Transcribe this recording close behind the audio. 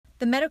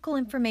The medical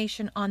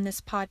information on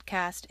this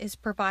podcast is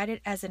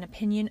provided as an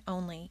opinion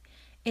only.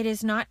 It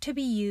is not to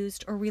be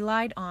used or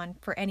relied on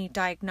for any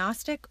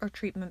diagnostic or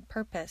treatment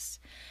purpose,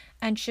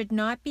 and should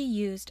not be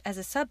used as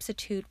a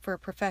substitute for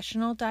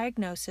professional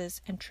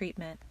diagnosis and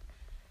treatment.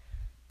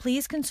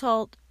 Please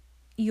consult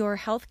your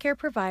healthcare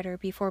provider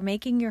before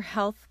making your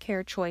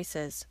healthcare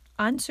choices.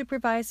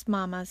 Unsupervised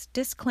mamas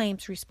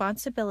disclaims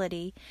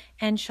responsibility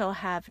and shall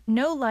have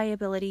no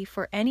liability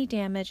for any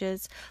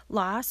damages,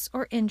 loss,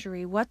 or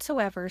injury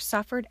whatsoever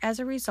suffered as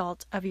a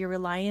result of your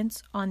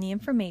reliance on the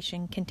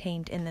information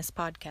contained in this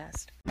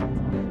podcast.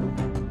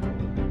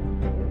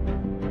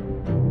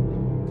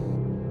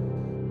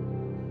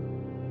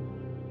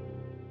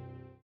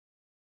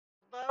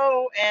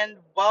 Hello and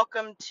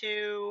welcome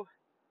to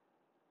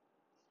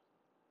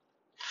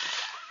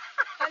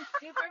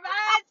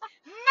Unsupervised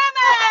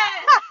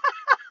Mamas!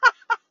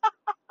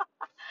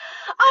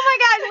 Oh my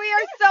God, we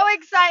are so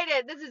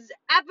excited. This is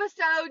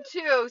episode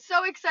 2.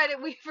 So excited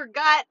we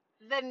forgot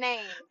the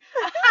name.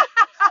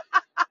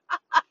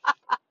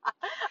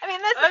 I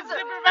mean, this is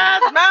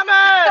Unsupervised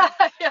Mamas!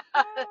 Yes.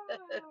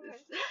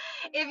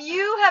 If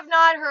you have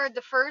not heard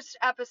the first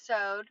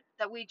episode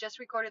that we just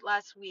recorded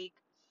last week,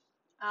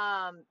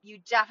 you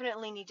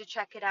definitely need to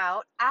check it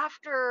out.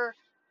 After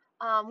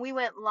we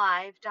went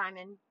live,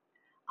 Diamond,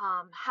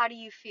 how do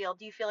you feel?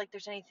 Do you feel like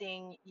there's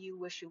anything you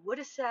wish you would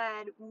have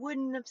said,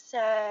 wouldn't have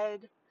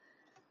said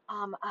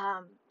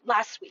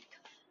last week?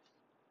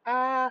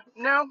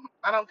 No,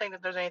 I don't think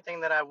that there's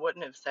anything that I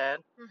wouldn't have said.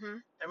 Mm-hmm.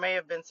 There may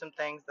have been some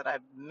things that I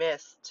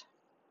missed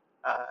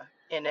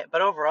in it,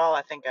 but overall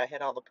I think I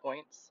hit all the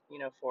points,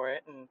 for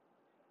it, and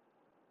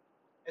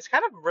it's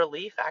kind of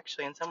relief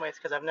actually in some ways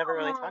because I've never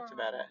really talked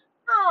about it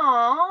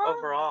Aww.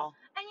 overall.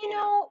 And you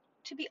know,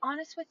 to be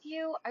honest with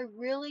you, I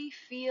really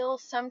feel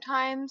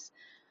sometimes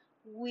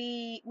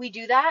we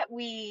do that.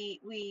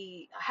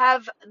 We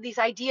have these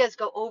ideas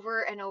go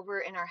over and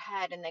over in our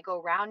head, and they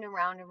go round and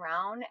round and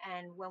round,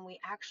 and when we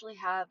actually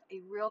have a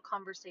real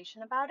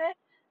conversation about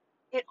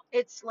it,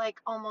 it's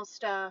like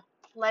almost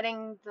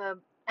letting the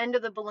end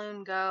of the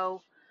balloon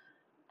go,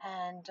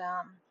 and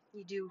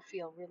you do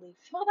feel relief.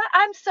 Well,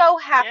 I'm so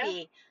happy.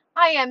 Yeah.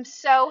 I am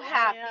so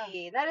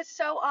happy. Yeah. That is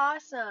so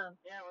awesome.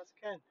 Yeah, it was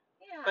good.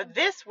 Yeah. But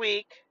this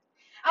week,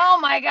 Oh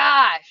my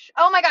gosh.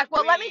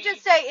 Well, let me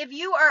just say, if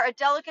you are a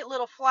delicate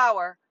little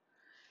flower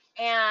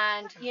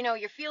and,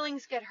 your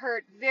feelings get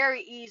hurt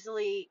very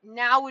easily,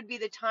 now would be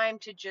the time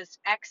to just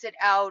exit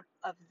out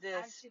of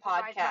this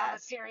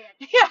podcast. Period.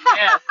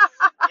 Yes.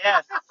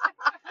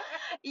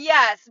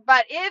 Yes,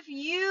 but if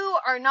you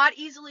are not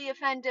easily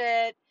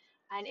offended,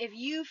 and if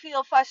you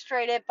feel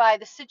frustrated by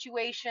the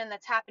situation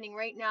that's happening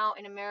right now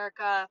in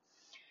America,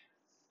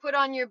 put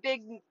on your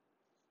big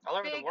All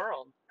over the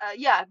world.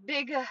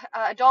 big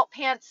adult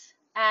pants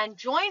and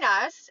join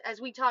us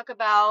as we talk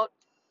about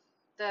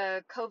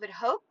the COVID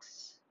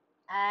hoax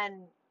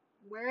and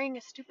wearing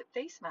a stupid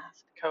face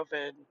mask.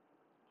 COVID.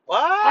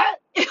 What?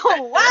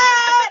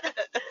 What?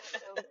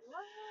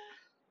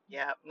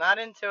 Yeah, not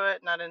into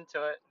it. Not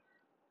into it.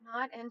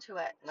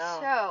 No.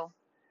 So.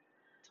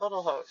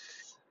 Total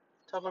hoax.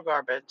 Total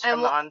garbage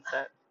from the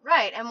onset.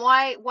 Right. And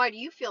why do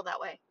you feel that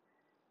way?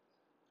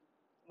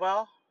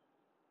 Well,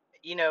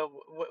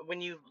 when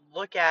you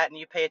look at and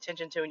you pay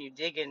attention to and you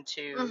dig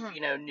into,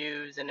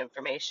 news and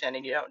information,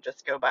 and you don't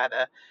just go by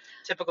the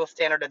typical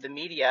standard of the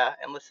media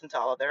and listen to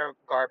all of their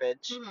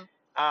garbage,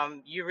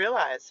 you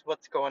realize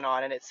what's going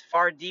on, and it's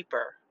far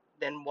deeper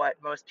than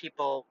what most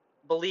people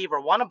believe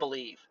or want to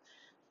believe,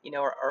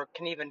 or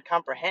can even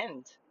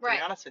comprehend, to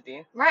be honest with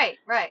you. Right.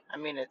 I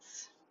mean,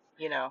 it's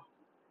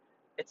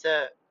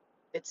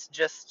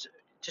just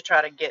to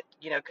try to get,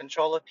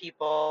 control of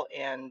people,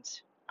 and,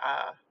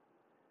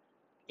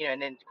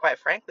 and then quite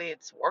frankly,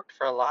 it's worked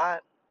for a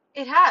lot.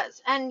 It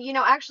has. And,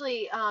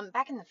 actually,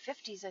 back in the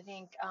 50s, I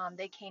think,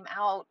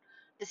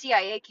 the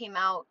CIA came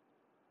out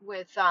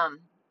with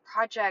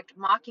Project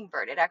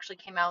Mockingbird. It actually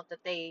came out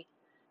that they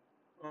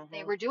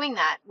were doing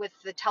that with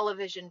the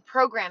television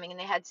programming, and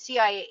they had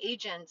CIA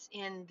agents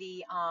in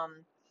the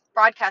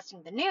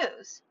broadcasting the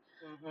news.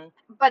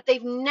 But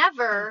they've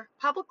never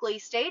publicly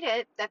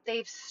stated that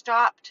they've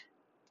stopped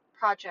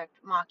Project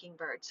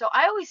Mockingbird. So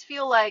I always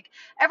feel like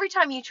every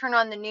time you turn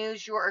on the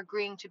news, you're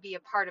agreeing to be a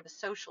part of a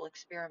social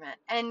experiment.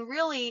 And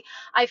really,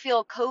 I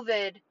feel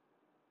COVID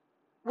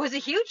was a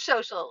huge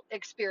social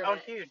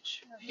experiment. Oh,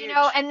 huge.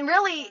 And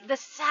really the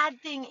sad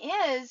thing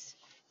is,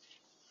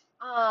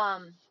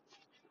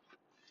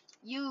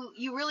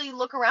 you really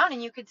look around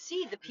and you could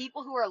see the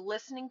people who are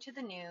listening to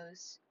the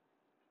news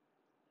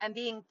and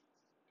being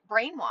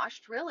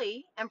brainwashed,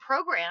 really, and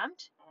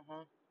programmed,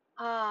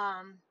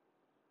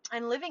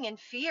 and living in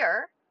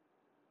fear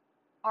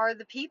are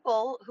the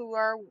people who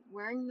are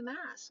wearing the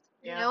mask,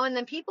 and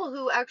then people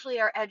who actually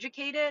are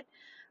educated,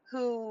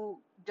 who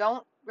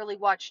don't really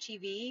watch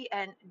TV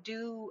and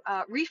do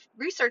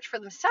research for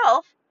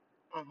themselves,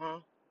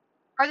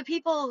 are the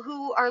people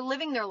who are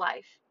living their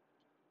life.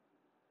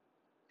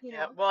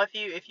 Well,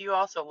 if you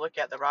also look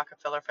at the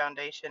Rockefeller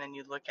Foundation and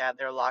you look at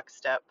their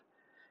lockstep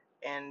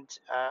and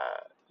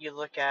you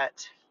look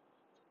at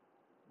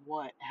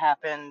what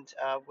happened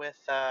with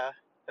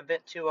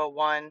Event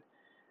 201,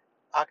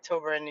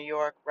 October in New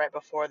York, right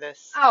before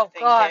this Oh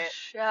thing hit,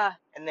 gosh, yeah.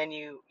 and then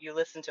you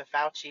listen to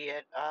Fauci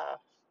at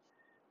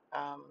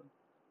um,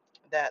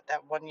 that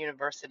one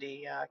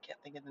university. I can't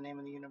think of the name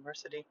of the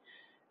university.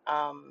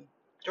 Um,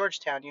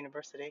 Georgetown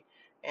University,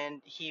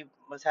 and he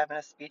was having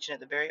a speech, and at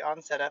the very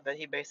onset of it,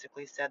 he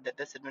basically said that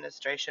this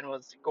administration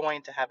was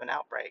going to have an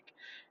outbreak.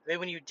 I mean,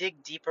 when you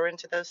dig deeper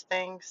into those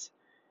things,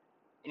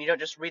 and you don't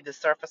just read the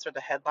surface or the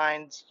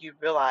headlines, you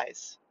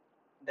realize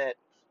that,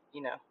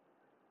 you know,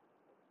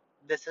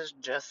 this is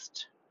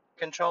just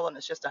control and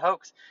it's just a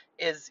hoax.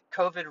 Is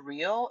COVID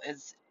real?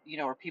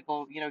 Are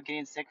people,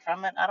 getting sick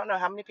from it? I don't know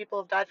how many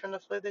people have died from the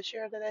flu this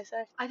year, did they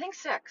say? I think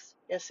 6.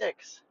 Yeah,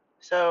 6.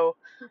 So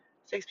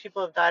 6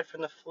 people have died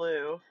from the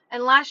flu.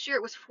 And last year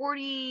it was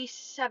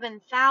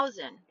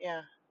 47,000.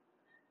 Yeah.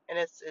 And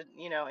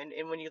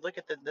and when you look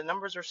at the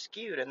numbers are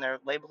skewed, and they're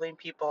labeling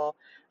people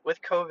with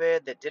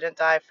COVID that didn't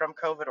die from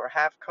COVID or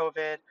have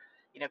COVID.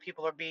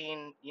 People are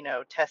being,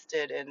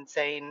 tested and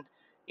saying,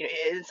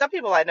 and some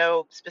people I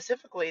know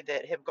specifically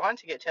that have gone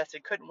to get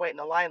tested couldn't wait in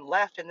the line,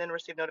 left, and then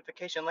received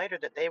notification later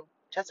that they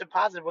tested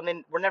positive when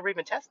they were never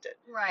even tested.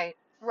 Right,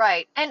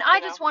 right. And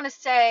I just want to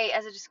say,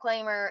 as a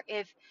disclaimer,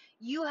 if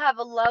you have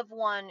a loved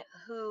one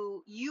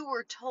who you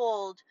were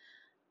told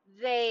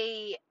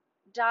they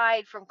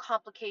died from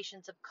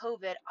complications of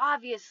COVID,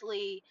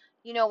 obviously,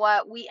 you know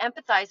what, we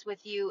empathize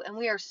with you and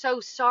we are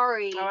so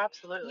sorry, Oh,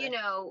 absolutely.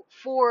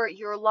 For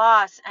your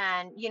loss,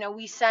 and,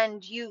 we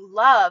send you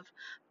love.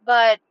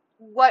 But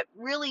what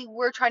really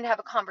we're trying to have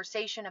a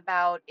conversation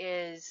about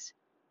is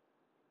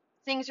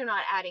things are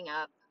not adding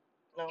up.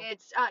 No.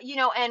 It's,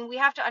 and we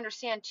have to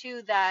understand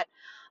too that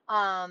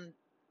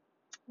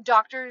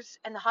doctors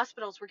and the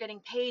hospitals were getting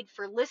paid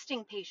for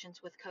listing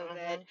patients with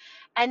COVID,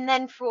 and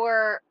then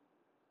for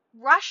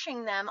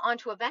rushing them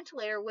onto a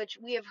ventilator, which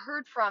we have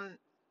heard from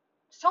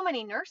so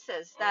many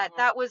nurses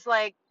that was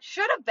like,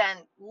 should have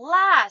been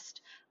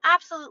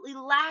absolutely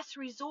last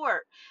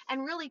resort.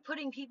 And really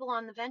putting people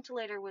on the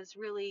ventilator was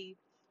really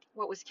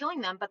what was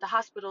killing them. But the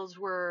hospitals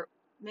were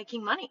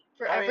making money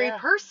for every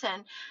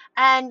person.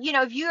 And,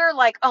 if you're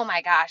like, oh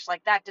my gosh,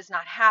 like that does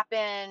not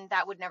happen,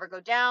 that would never go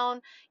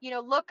down,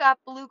 look up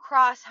Blue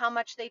Cross, how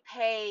much they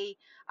pay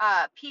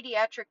a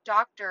pediatric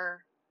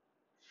doctor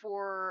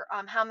for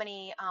how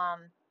many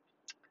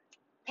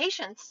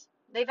patients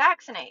they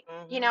vaccinate.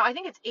 I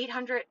think it's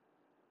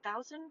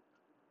 800,000. I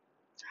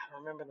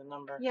don't remember the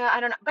number. Yeah, I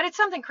don't know, but it's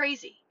something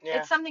crazy. Yeah.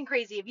 It's something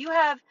crazy. If you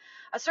have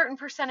a certain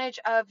percentage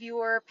of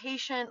your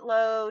patient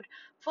load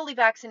fully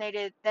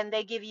vaccinated, then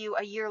they give you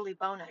a yearly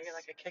bonus. You get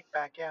like a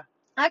kickback, yeah.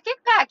 A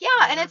kickback,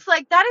 yeah. And it's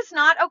like, that is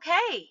not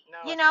okay. No,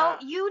 it's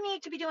not. You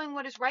need to be doing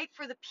what is right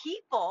for the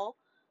people.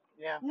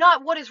 Yeah.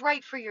 Not what is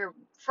right for your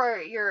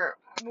pocket.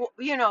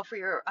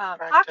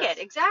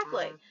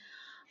 Exactly.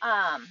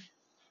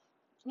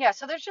 Yeah,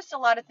 so there's just a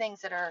lot of things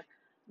that are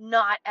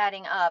not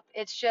adding up.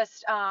 It's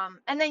just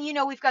and then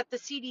we've got the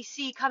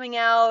CDC coming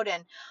out,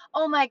 and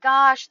oh my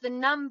gosh, the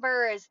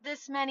number is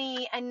this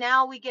many, and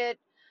now we get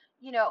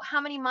how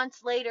many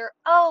months later,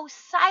 oh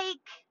psych,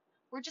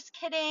 we're just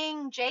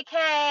kidding,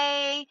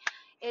 JK,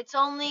 it's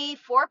only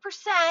 4%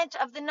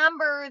 of the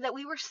number that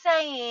we were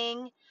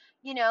saying.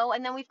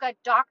 And then we've got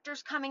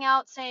doctors coming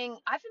out saying,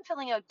 I've been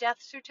filling out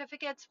death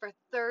certificates for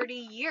 30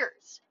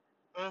 years.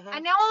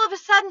 And now all of a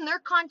sudden they're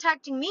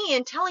contacting me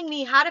and telling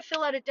me how to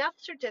fill out a death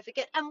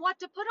certificate and what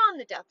to put on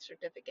the death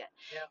certificate.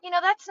 Yeah.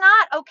 That's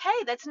not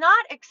okay. That's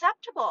not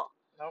acceptable.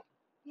 Nope.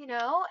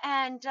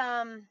 And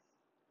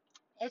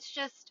it's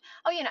just,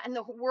 and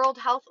the World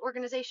Health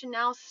Organization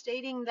now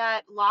stating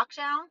that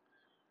lockdown,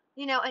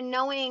 and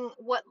knowing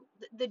what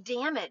the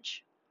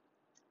damage,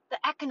 the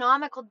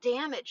economical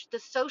damage, the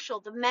social,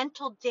 the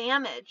mental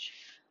damage,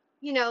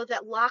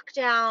 that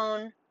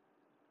lockdown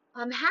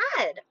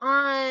had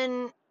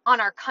on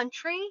our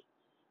country.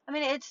 I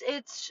mean, it's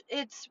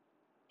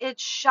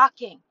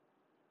shocking.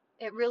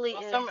 It really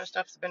is. So much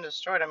stuff's been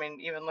destroyed. I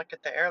mean, even look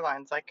at the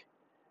airlines. Like,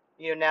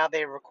 now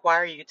they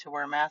require you to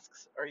wear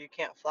masks or you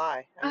can't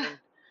fly. I mean,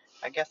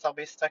 I guess I'll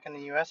be stuck in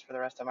the U.S. for the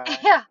rest of my life.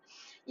 Yeah.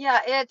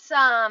 It's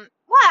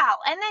wow.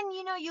 And then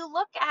you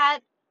look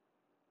at,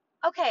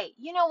 okay,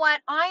 you know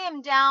what? I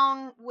am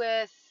down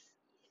with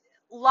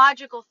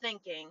logical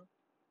thinking,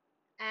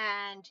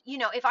 and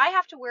if I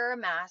have to wear a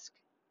mask,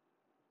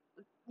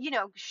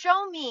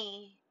 show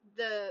me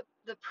the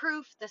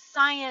proof, the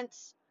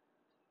science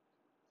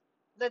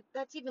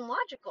that's even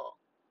logical.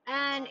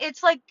 And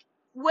it's like,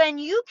 when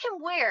you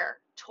can wear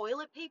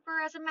toilet paper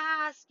as a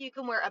mask, you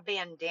can wear a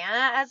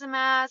bandana as a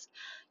mask,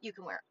 you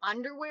can wear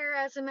underwear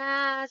as a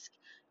mask,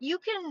 you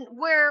can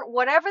wear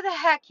whatever the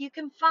heck you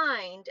can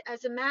find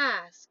as a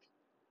mask,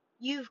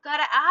 you've got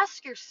to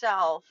ask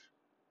yourself,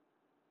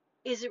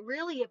 is it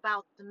really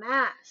about the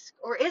mask,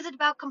 or is it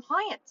about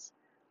compliance?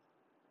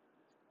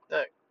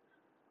 Look,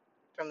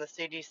 from the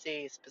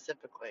CDC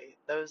specifically,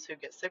 those who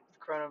get sick with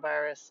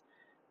coronavirus,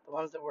 the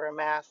ones that wear a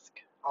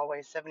mask,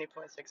 Always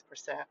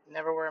 70.6%.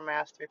 Never wear a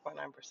mask,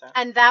 3.9%.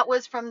 And that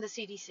was from the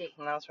CDC.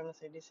 And that was from the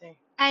CDC.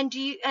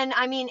 And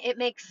I mean, it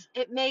makes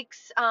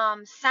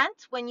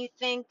sense when you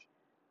think,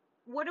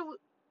 what do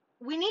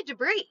we need to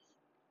breathe?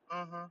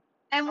 Mm-hmm.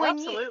 And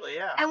Absolutely,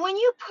 yeah. And when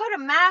you put a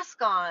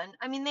mask on,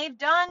 I mean, they've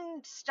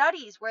done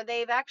studies where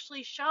they've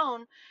actually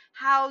shown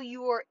how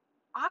your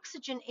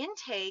oxygen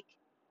intake,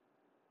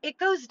 it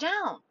goes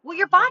down. Well,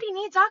 your body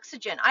needs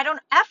oxygen.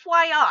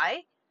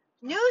 FYI,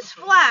 news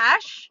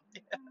flash.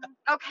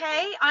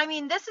 Okay, I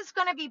mean, this is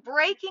going to be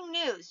breaking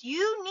news.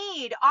 You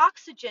need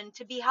oxygen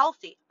to be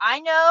healthy. I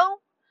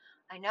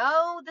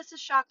know this is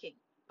shocking,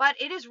 but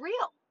it is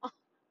real.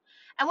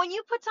 And when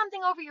you put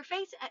something over your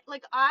face,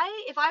 like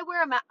if I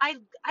wear a mask,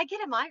 I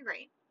get a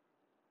migraine.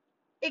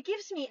 It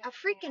gives me a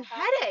freaking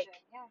headache.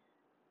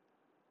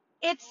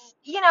 It's,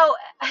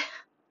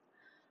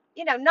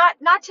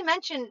 not to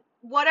mention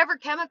whatever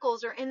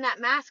chemicals are in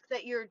that mask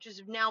that you're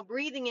just now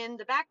breathing in,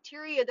 the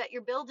bacteria that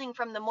you're building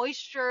from the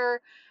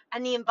moisture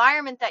and the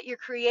environment that you're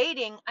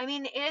creating. I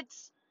mean, it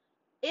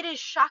is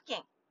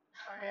shocking.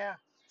 Oh, yeah.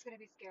 It's going to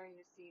be scary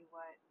to see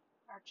what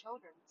our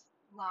children's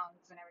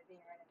lungs and everything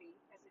are going to be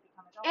as they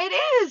become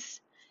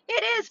adults.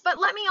 It is. But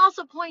let me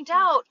also point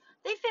out,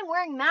 they've been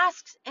wearing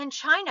masks in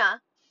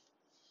China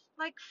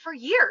like for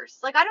years.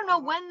 Like, I don't know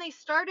when they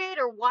started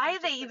or why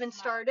they even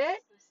started.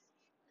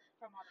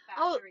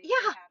 Oh,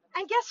 yeah.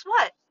 And guess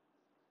what?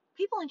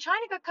 People in China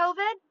got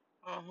COVID.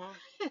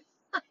 Mm-hmm.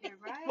 You're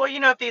right.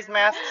 Well, if these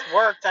masks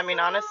worked, I mean,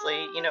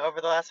 honestly,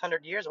 over the last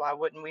 100 years, why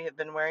wouldn't we have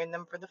been wearing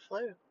them for the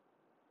flu?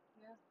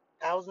 Yeah.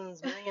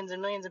 Thousands, millions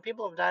and millions of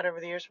people have died over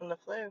the years from the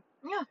flu.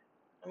 Yeah.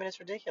 I mean, it's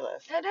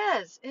ridiculous. It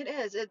is.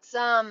 It's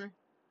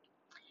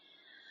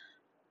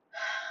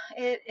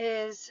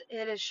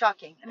it is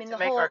shocking. I mean, to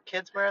make our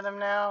kids wear them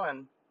now,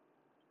 and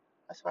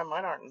that's why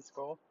mine aren't in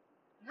school.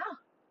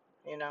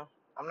 Yeah.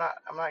 I'm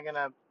not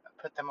gonna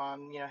put them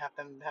on.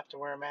 Have to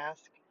wear a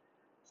mask.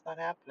 It's not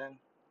happening.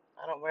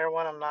 I don't wear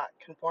one. I'm not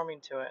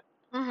conforming to it.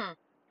 Mhm.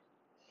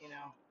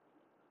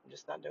 I'm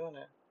just not doing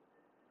it.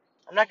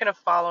 I'm not gonna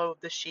follow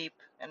the sheep.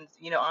 And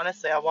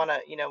honestly, I wanna,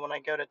 when I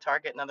go to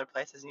Target and other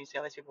places, and you see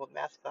all these people with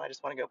masks on, I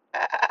just wanna go.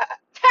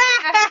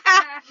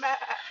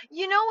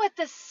 You know what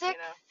the sick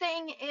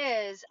thing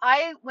is?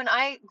 When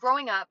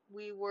growing up,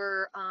 we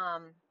were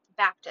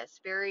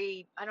Baptist,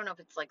 I don't know if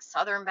it's like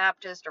Southern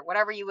Baptist or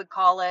whatever you would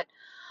call it.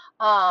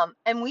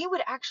 And we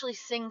would actually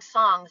sing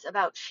songs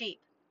about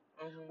sheep.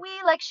 Mm-hmm. We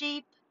like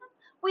sheep.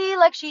 We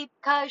like sheep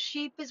 'cause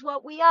sheep is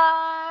what we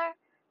are.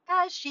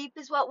 'Cause sheep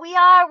is what we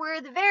are.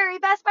 We're the very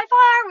best by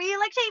far. We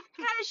like sheep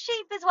 'cause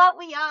sheep is what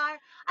we are.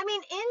 I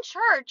mean, in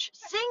church,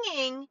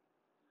 singing.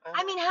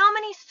 I mean, how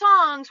many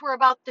songs were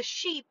about the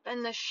sheep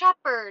and the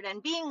shepherd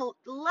and being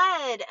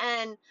led?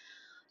 And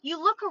you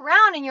look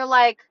around and you're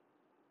like,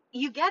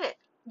 you get it.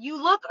 You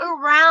look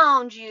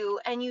around you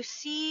and you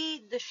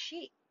see the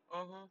sheep.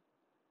 Mm-hmm.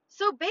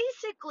 So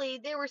basically,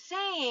 they were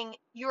saying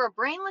you're a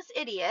brainless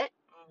idiot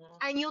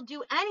and you'll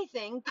do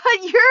anything,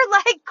 but you're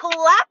like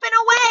clapping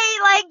away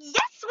like,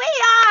 yes,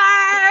 we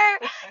are.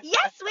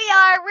 Yes, we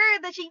are. We're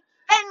the sheep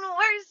and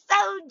we're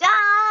so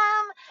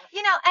dumb.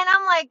 And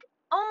I'm like,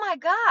 oh my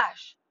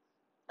gosh.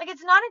 Like,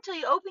 it's not until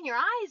you open your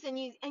eyes and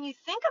you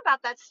think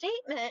about that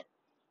statement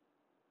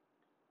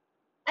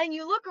and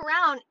you look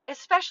around,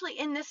 especially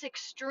in this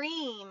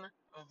extreme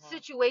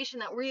situation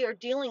that we are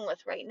dealing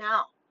with right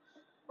now.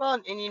 Well,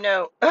 and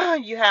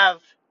you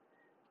have,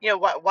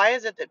 why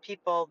is it that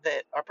people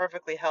that are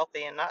perfectly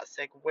healthy and not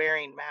sick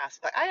wearing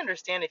masks? Like, I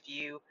understand if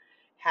you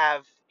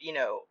have,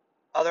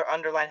 other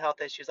underlying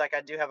health issues. Like,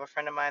 I do have a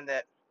friend of mine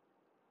that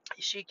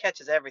she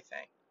catches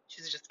everything.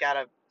 She's just got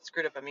a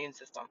screwed up immune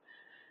system.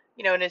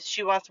 And if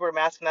she wants to wear a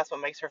mask and that's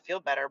what makes her feel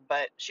better,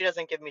 but she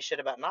doesn't give me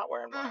shit about not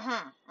wearing one.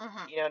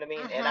 You know what I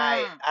mean? And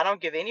I don't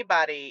give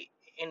anybody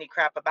any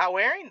crap about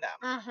wearing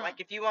them.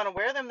 Like, if you want to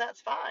wear them, that's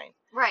fine.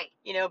 Right.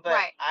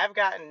 But I've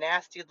gotten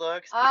nasty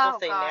looks. People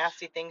say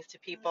nasty things to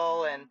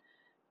people, and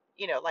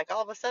like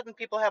all of a sudden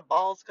people have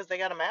balls because they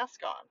got a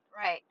mask on.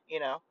 Right.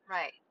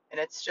 Right. And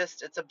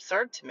it's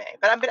absurd to me.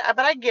 But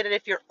I get it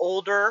if you're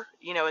older,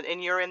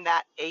 and you're in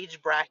that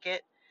age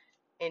bracket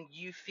and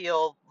you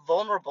feel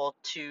vulnerable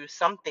to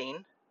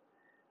something,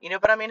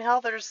 but I mean,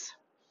 hell, there's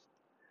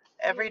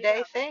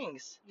everyday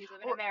things. You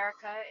live in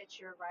America, it's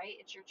your right,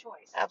 it's your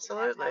choice.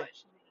 Absolutely. That's how it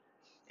should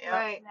be. Yeah.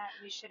 Right. And that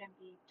you shouldn't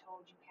be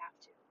told you have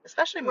to.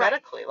 Especially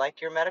medically,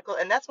 like your medical,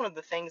 and that's one of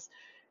the things,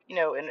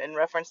 in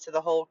reference to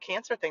the whole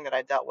cancer thing that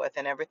I dealt with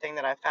and everything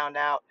that I found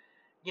out,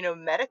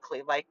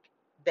 medically, like,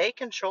 they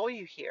control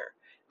you here.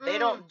 They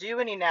don't do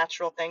any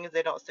natural things.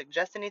 They don't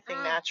suggest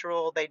anything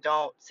natural. They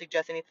don't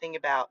suggest anything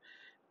about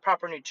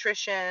proper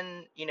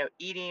nutrition,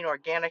 eating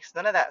organics,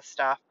 none of that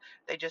stuff.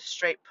 They just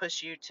straight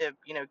push you to,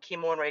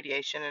 chemo and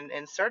radiation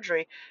and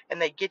surgery,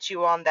 and they get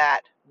you on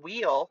that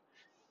wheel,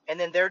 and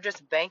then they're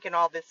just banking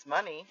all this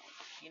money,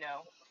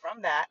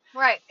 from that.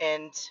 Right.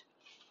 And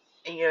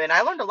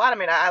I learned a lot. I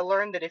mean, I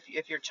learned that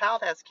if your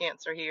child has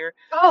cancer here,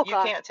 you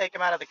can't take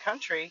them out of the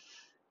country,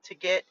 to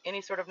get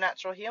any sort of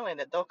natural healing,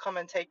 that they'll come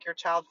and take your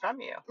child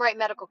from you. Right,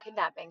 medical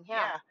kidnapping.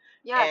 Yeah.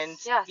 Yeah. And,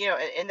 Yes,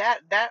 yes. and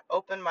that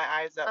opened my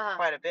eyes up Uh-huh.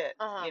 quite a bit,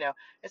 Uh-huh.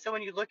 And so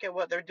when you look at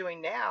what they're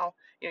doing now,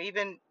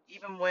 even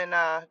when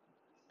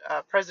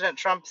President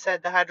Trump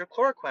said the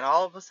hydrochloroquine,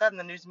 all of a sudden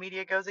the news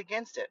media goes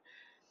against it.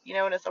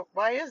 And it's like,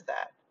 why is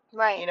that?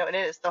 Right. And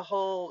it's the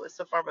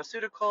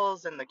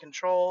pharmaceuticals and the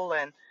control,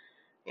 and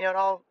it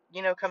all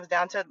comes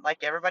down to,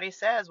 like everybody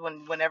says,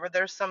 whenever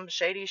there's some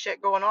shady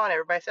shit going on,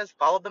 everybody says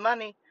follow the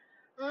money.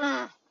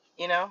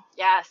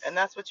 Yes. And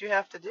that's what you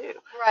have to do.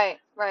 Right,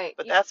 right.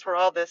 But that's where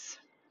all this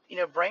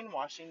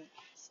brainwashing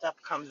stuff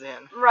comes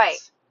in. Right,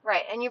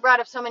 right. And you brought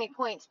up so many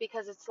points,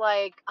 because it's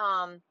like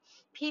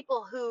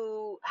people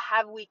who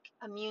have weak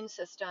immune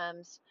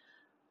systems,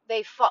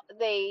 they're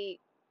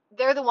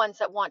the ones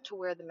that want to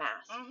wear the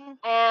mask.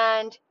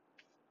 Mm-hmm.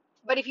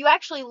 But if you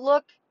actually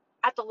look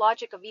at the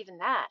logic of even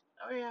that,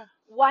 oh yeah,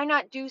 why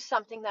not do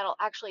something that'll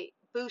actually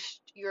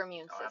boost your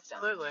immune system?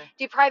 Absolutely.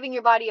 Depriving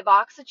your body of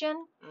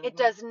oxygen, it Mhm.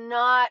 does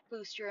not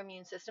boost your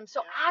immune system.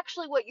 So Yeah.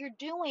 actually what you're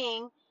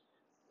doing,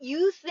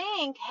 you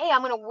think, hey,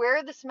 I'm going to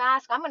wear this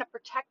mask, I'm going to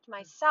protect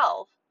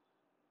myself.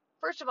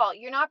 First of all,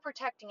 you're not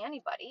protecting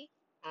anybody.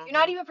 Mhm. You're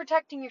not even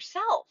protecting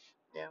yourself.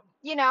 Yeah.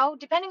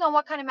 Depending on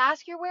what kind of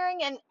mask you're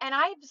wearing. And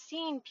I've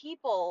seen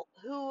people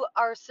who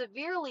are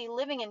severely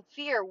living in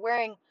fear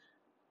wearing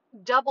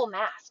double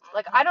masks.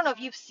 Like, I don't know if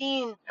you've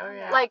seen, Oh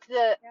yeah. like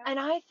Yeah. and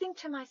I think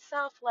to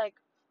myself, like,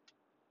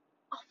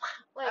 oh,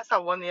 like, I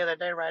saw one the other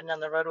day riding down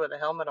the road with a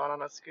helmet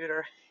on a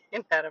scooter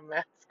and had a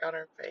mask on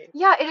her face.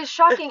 yeah, it is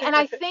shocking. And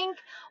I think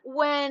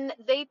when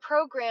they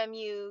program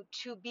you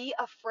to be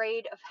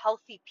afraid of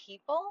healthy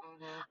people,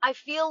 Mhm. I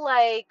feel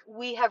like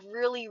we have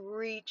really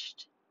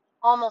reached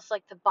almost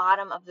like the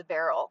bottom of the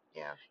barrel.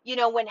 Yeah.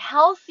 When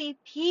healthy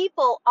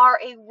people are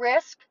a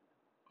risk,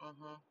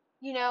 Mhm.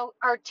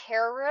 are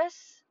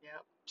terrorists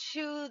Yep.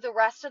 to the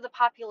rest of the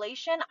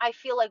population, I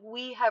feel like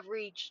we have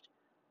reached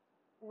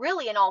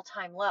really an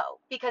all-time low,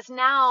 because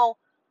now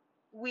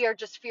we are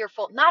just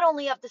fearful not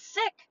only of the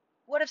sick.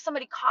 What if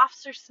somebody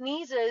coughs or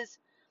sneezes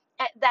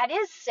that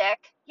is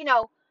sick,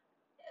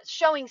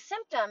 showing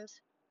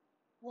symptoms?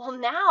 Well,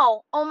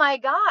 now, oh my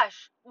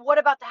gosh, what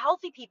about the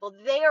healthy people?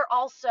 They are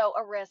also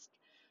a risk.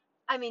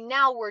 I mean,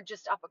 now we're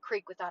just up a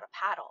creek without a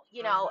paddle,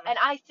 Mhm. and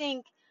I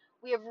think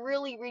we have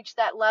really reached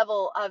that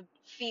level of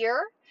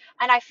fear.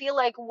 And I feel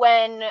like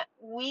when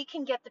we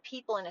can get the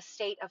people in a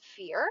state of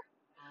fear,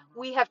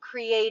 we have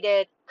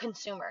created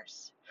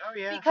consumers. Oh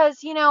yeah.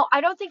 Because,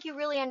 I don't think you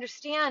really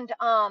understand,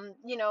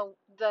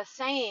 the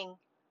saying,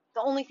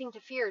 the only thing to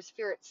fear is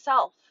fear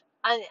itself.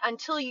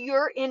 Until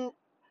you're in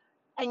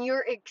and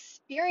you're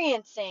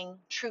experiencing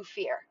true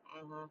fear.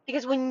 Mhm.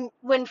 Because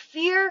when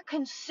fear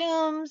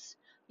consumes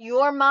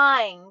your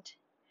mind,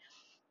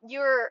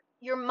 your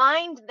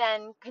mind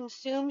then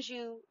consumes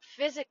you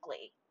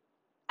physically,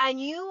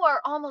 and you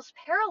are almost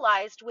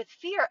paralyzed with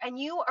fear, and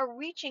you are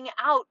reaching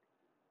out,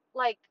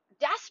 like,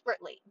 desperate,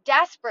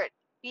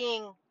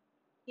 being,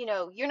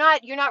 you're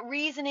not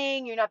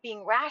reasoning, you're not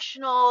being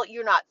rational,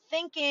 you're not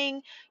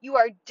thinking, you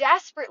are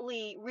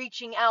desperately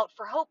reaching out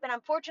for hope. And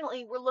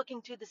unfortunately, we're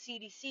looking to the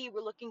CDC,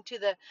 we're looking to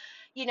the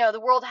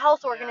World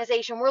Health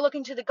Organization, we're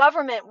looking to the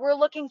government, we're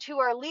looking to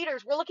our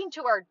leaders, we're looking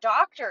to our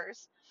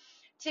doctors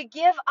to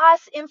give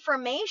us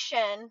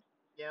information,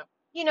 Yep.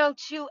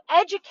 to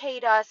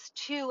educate us,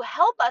 to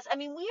help us. I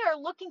mean, we are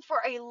looking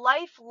for a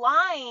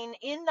lifeline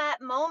in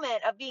that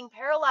moment of being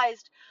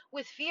paralyzed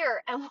with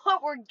fear. And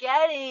what we're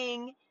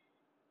getting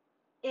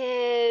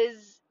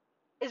is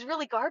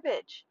really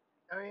garbage.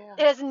 Oh yeah.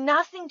 It has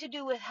nothing to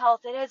do with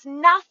health. It has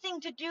nothing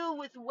to do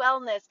with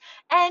wellness.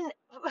 And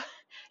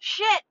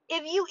shit,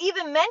 if you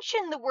even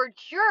mention the word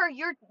cure,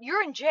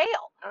 you're in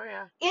jail. Oh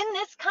yeah. In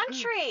this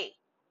country.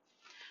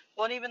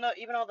 Well, and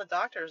even all the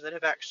doctors that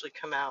have actually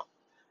come out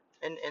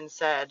and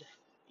said,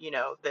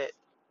 that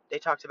they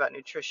talked about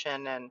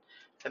nutrition and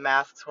the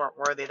masks weren't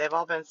worthy, they've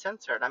all been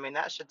censored. I mean,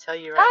 that should tell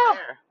you right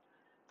there.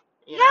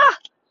 Yeah,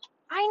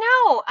 I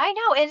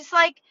know. And it's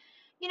like,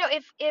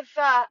 if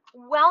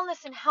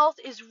wellness and health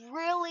is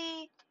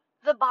really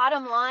the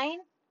bottom line,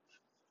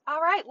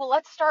 all right, well,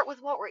 let's start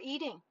with what we're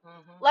eating.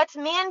 Mhm. Let's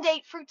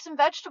mandate fruits and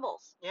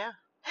vegetables. Yeah.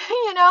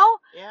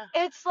 Yeah.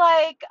 It's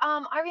like,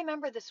 I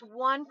remember this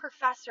one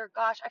professor,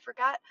 gosh, I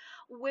forgot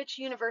which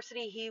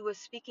university he was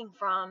speaking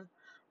from.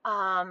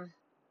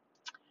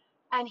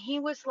 And he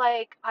was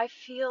like, I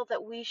feel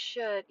that we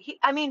should,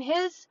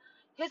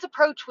 his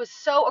approach was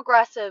so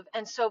aggressive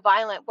and so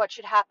violent, what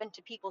should happen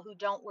to people who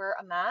don't wear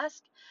a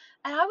mask.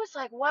 And I was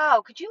like,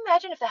 wow, could you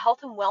imagine if the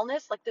health and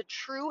wellness, like the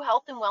true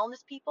health and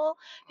wellness people,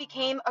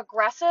 became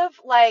aggressive?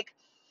 Like,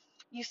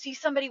 you see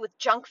somebody with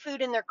junk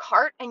food in their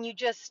cart and you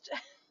just,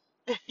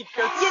 you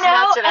go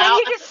snatch it out.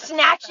 you just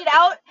snatch it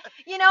out,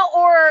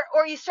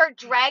 or you start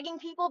dragging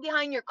people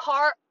behind your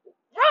car.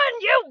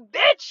 Run, you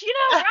bitch,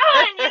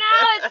 run,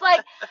 it's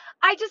like,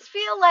 I just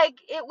feel like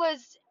it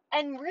was,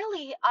 and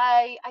really,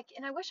 I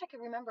wish I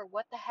could remember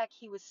what the heck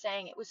he was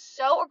saying. It was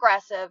so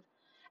aggressive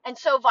and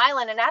so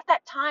violent. And at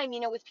that time,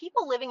 with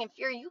people living in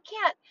fear, you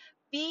can't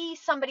be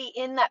somebody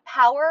in that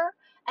power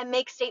and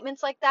make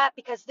statements like that,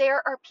 because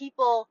there are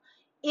people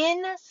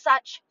in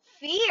such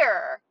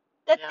fear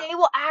that Yeah. they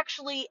will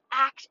actually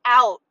act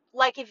out.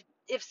 Like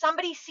if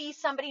somebody sees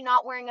somebody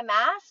not wearing a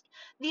mask,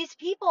 these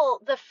people,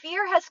 the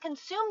fear has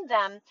consumed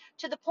them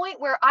to the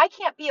point where I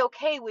can't be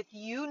okay with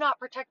you not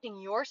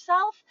protecting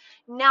yourself.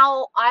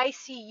 Now I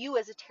see you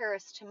as a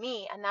terrorist to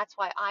me, and that's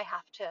why I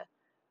have to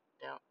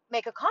Yeah.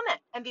 make a comment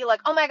and be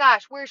like, oh my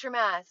gosh, where's your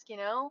mask? You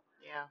know,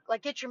 Yeah.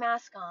 like get your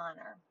mask on.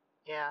 Or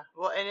Yeah.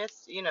 Well, and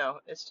it's,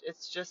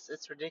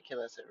 it's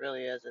ridiculous. It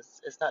really is.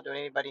 It's not doing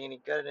anybody any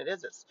good, and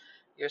it is.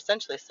 You're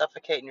essentially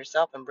suffocating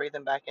yourself and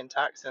breathing back in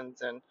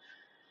toxins, and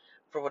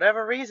for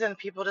whatever reason,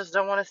 people just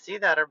don't want to see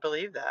that or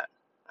believe that.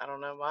 I don't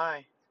know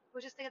why.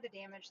 Well, just think of the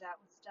damage that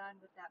was done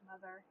with that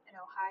mother in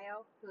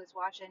Ohio who was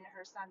watching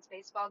her son's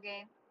baseball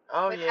game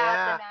Oh without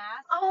yeah. the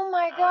mask, oh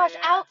my Oh gosh,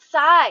 yeah.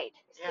 outside.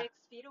 Yeah. 6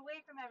 feet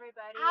away from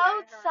everybody at her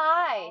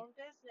Outside. own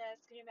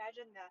business. Can you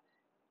imagine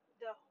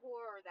the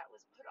horror that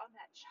was put on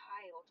that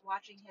child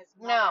watching his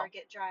No. mother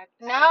get dragged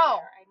out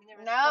No. of there? I mean, there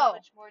was No. so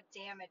much more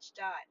damage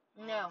done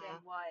No.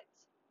 than what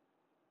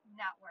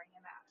not wearing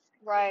a mask.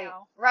 Right. You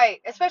know? Right.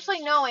 I mean,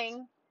 Especially it's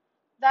knowing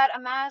that a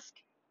mask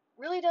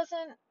really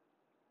doesn't,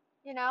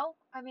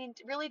 I mean,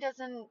 really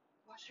doesn't.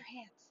 wash your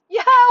hands.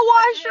 Yeah,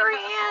 wash your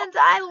hands.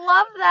 I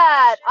love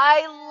that.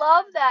 I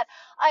love that.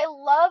 I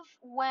love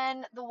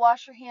when the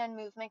wash your hand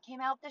movement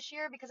came out this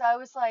year, because I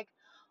was like,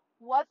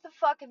 what the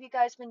fuck have you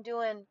guys been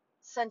doing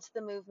since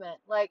the movement?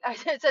 Like, I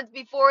said, since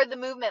before the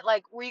movement.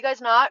 Like, were you guys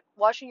not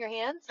washing your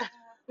hands?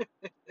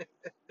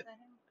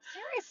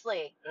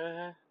 Seriously.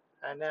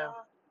 I know.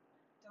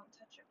 Don't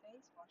touch your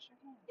face. Wash your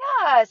hands.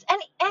 Yes.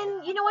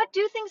 And you know what?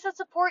 Do things that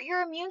support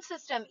your immune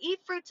system. Eat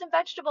fruits and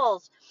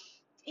vegetables.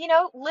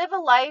 Live a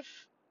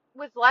life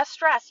with less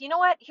stress. You know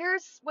what?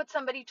 Here's what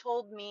somebody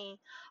told me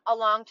a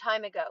long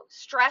time ago.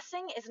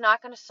 Stressing is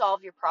not going to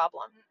solve your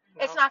problem.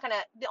 No. It's not going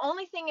to, the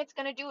only thing it's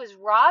going to do is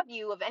rob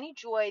you of any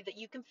joy that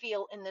you can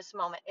feel in this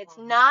moment. It's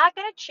not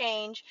going to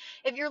change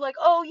if you're like,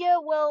 oh yeah,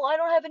 well, I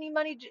don't have any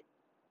money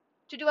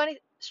to do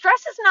anything.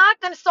 Stress is not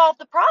going to solve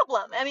the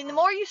problem. I mean, the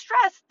more you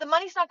stress, the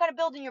money's not going to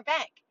build in your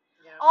bank.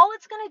 Yeah. All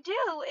it's going to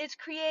do is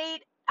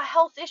create a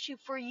health issue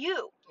for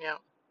you. Yeah.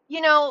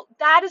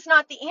 That is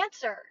not the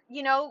answer.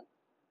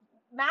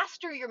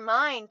 Master your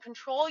mind,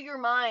 control your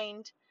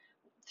mind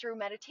through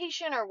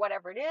meditation or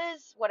whatever it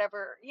is,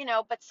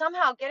 but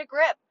somehow get a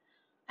grip.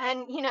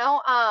 And,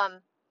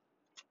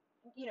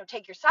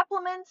 take your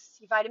supplements,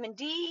 your vitamin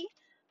D.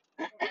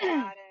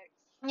 Probiotics.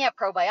 Yeah,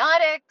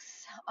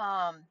 probiotics.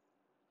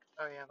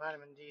 Oh yeah,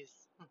 vitamin D's.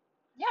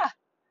 Yeah.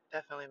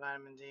 Definitely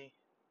vitamin D.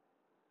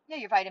 Yeah,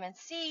 your vitamin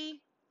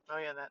C. Oh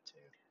yeah, that too.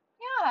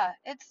 Yeah,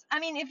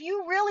 if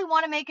you really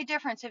want to make a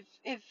difference,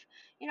 if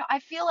I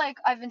feel like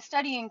I've been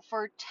studying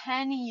for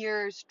 10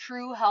 years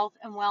true health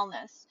and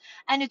wellness,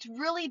 and it's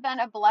really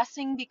been a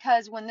blessing,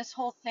 because when this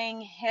whole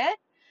thing hit,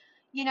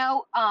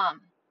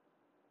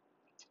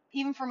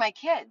 even for my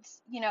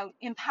kids,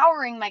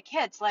 empowering my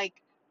kids, like,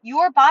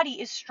 your body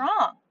is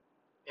strong.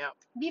 Yep.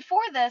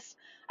 Before this,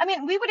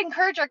 we would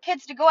encourage our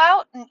kids to go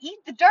out and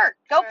eat the dirt,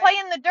 go play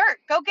in the dirt,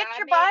 go get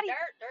your body.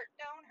 Dirt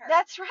don't hurt.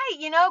 That's right.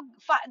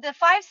 The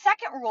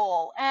 5-second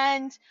rule.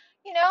 And,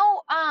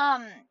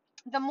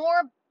 the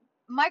more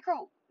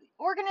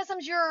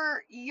microorganisms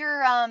you're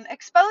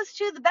exposed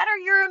to, the better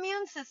your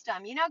immune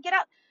system. Get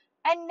out.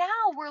 And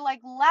now we're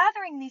like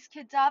lathering these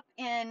kids up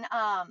in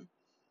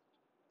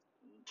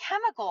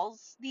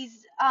chemicals,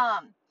 these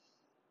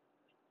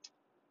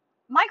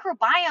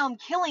microbiome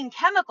killing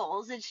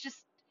chemicals. It's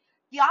just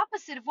the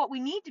opposite of what we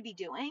need to be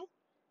doing.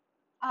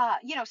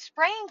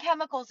 Spraying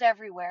chemicals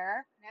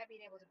everywhere. Not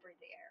being able to breathe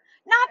the air.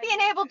 Not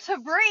being able to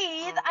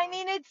breathe. I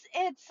mean,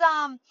 it's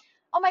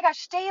oh my gosh,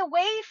 stay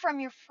away from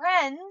your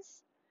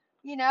friends,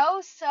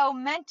 so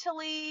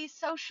mentally,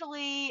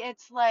 socially,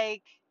 it's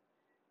like.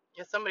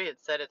 Yeah, somebody had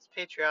said it's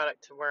patriotic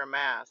to wear a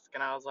mask,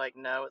 and I was like,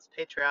 no, it's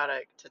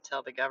patriotic to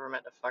tell the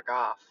government to fuck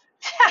off.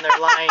 And they're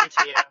lying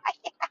to you.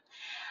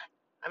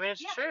 I mean,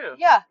 it's true.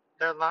 Yeah.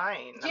 They're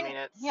lying.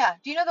 Yeah.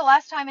 Do you know the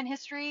last time in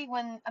history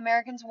when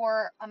Americans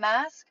wore a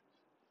mask?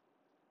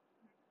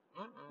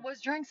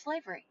 Was during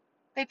slavery.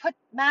 They put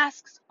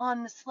masks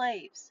on the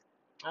slaves.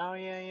 Oh,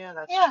 yeah,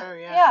 that's true,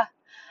 yeah. Yeah.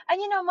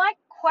 And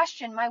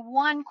my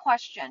one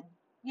question,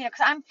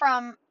 because I'm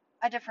from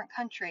a different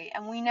country,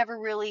 and we never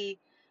really,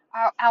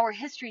 our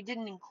history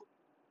didn't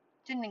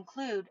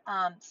include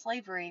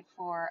slavery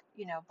for,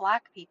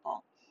 black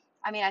people.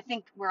 I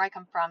think where I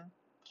come from,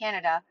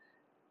 Canada,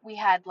 we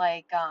had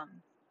like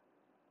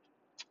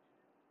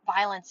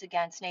violence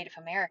against Native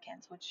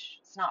Americans, which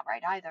is not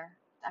right either.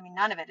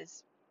 None of it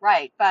is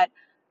right. But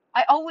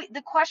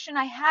the question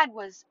I had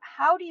was,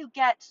 how do you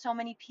get so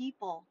many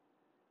people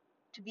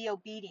to be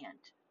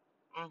obedient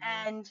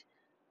and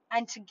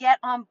to get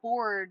on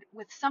board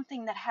with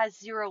something that has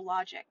zero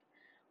logic?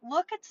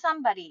 Look at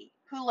somebody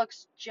who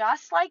looks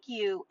just like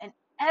you in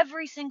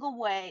every single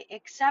way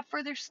except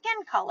for their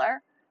skin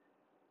color,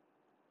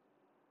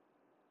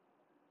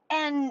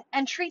 and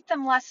treat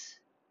them less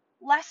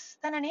less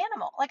than an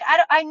animal. Like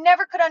I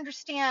never could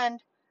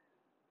understand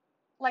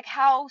like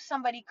how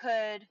somebody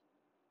could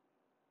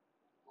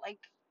like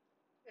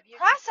Abuse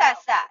process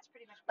yourself. that. It's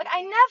pretty much Like I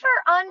abusing never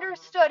yourself.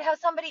 understood how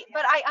somebody, Yeah.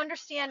 but I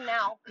understand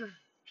now.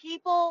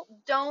 People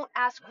don't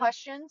ask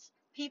questions.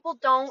 People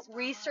don't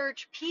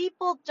research.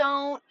 People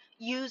don't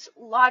use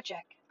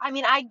logic. I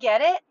mean, I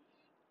get it.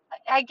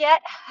 I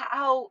get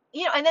how,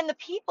 you know, and then the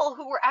people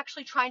who were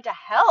actually trying to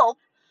help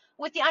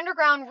with the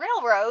Underground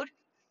Railroad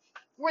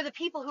were the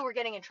people who were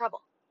getting in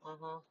trouble.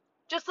 Mm-hmm.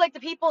 Just like the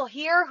people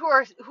here who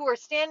are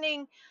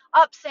standing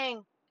up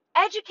saying,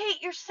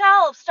 educate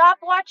yourselves, stop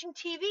watching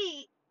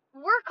TV.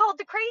 We're called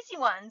the crazy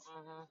ones.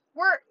 Mm-hmm.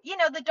 We're, you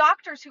know, the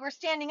doctors who are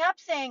standing up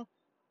saying,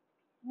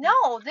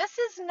 no, this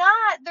is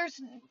not,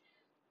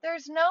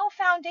 there's no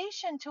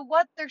foundation to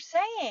what they're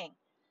saying.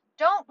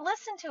 Don't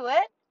listen to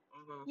it.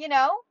 Mm-hmm. You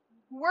know,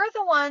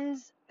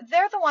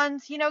 they're the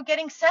ones, you know,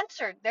 getting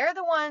censored. They're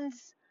the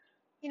ones,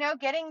 you know,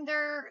 getting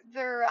their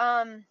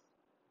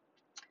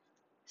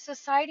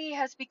society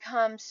has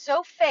become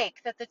so fake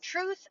that the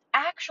truth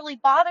actually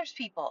bothers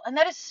people. And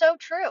that is so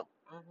true.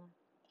 Mm-hmm.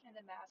 And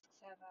the masks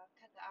have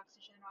cut the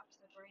oxygen off to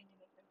the brain to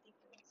make them think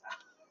for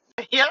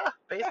themselves. Yeah,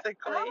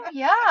 basically. Oh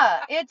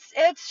yeah,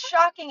 it's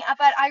shocking,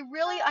 but I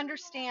really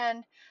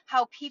understand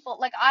how people,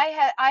 like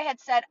I had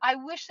said I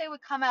wish they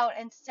would come out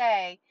and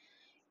say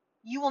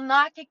you will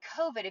not get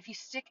COVID if you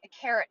stick a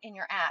carrot in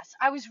your ass.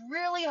 I was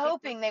really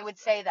hoping they would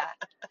say that.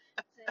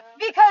 Yeah.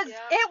 Because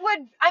Yeah. it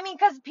would, I mean,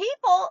 because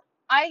people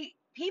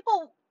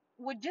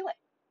would do it.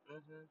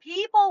 Mm-hmm.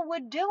 People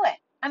would do it.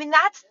 I mean,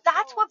 that's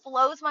what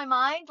blows my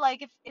mind.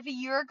 Like if a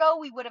year ago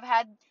we would have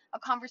had a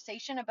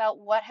conversation about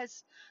what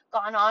has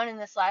gone on in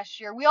this last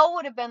year, we all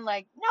would have been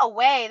like, no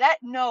way,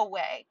 no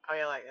way, Oh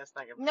yeah, like that's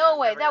not gonna. no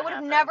way, Never that gonna would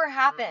have happen. never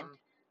happened. Mm-mm.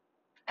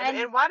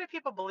 And why do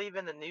people believe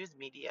in the news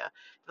media?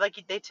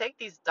 Like they take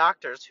these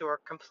doctors who are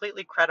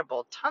completely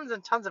credible, tons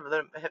and tons of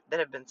them that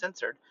have been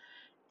censored,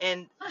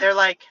 and they're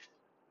like,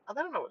 oh,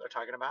 they don't know what they're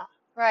talking about.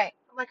 Right.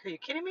 I'm like, are you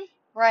kidding me?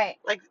 Right.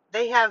 Like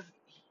they have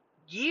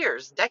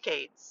years,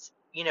 decades,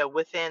 you know,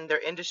 within their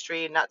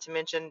industry, not to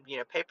mention, you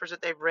know, papers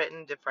that they've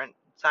written, different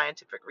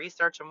scientific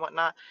research and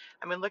whatnot.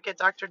 I mean, look at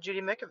Dr.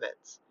 Judy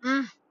Mikovits.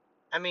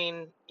 I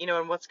mean, you know,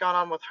 and what's gone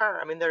on with her.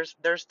 I mean, there's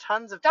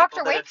tons of people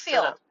Dr. that have stood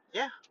Wakefield. up.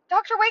 Yeah.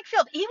 Dr.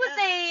 Wakefield. He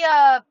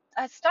was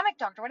a stomach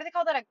doctor. What do they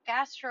call that? A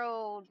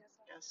gastro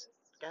Yes.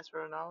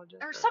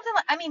 Gastroenterologist or something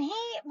like. I mean, he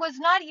was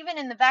not even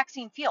in the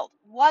vaccine field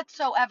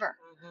whatsoever.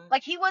 Mm-hmm.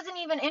 Like he wasn't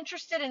even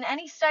interested in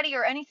any study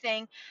or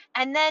anything.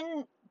 And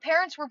then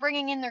parents were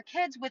bringing in their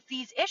kids with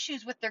these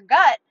issues with their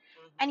gut,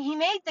 and he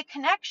made the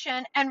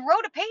connection and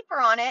wrote a paper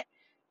on it,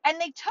 and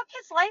they took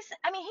his license.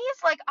 I mean, he is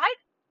like, I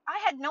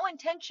had no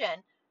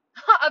intention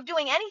of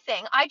doing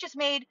anything. I just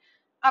made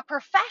a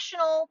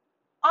professional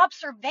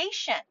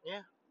observation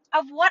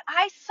of what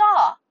I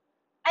saw,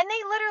 and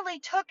they literally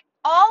took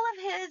all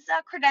of his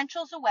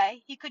credentials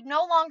away. He could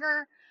no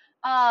longer,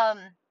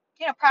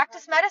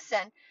 practice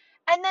medicine.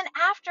 And then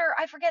after,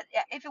 I forget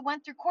if it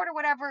went through court or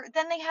whatever,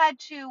 then they had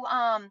to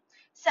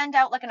send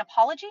out like an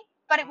apology,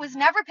 but it was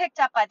never picked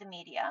up by the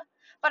media.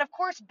 But of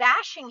course,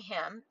 bashing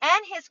him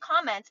and his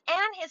comments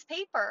and his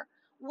paper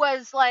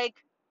was like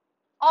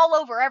all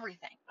over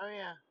everything. Oh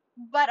yeah.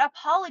 But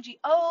apology,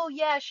 oh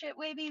yeah, shit,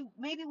 maybe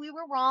we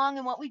were wrong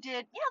in what we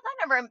did.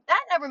 Yeah,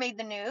 that never made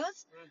the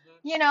news,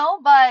 you know.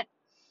 But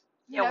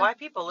why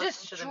people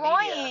listen to the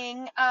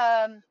media?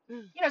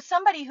 Destroying,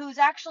 somebody who's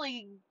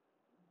actually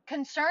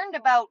concerned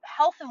about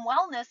health and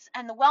wellness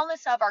and the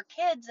wellness of our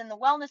kids and the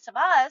wellness of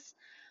us,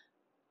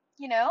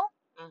 you know.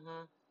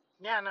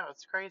 Yeah, no,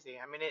 it's crazy.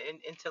 I mean,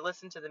 and to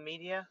listen to the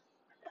media,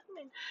 I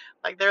mean,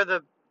 like they're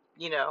the,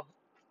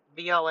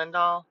 be all end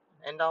all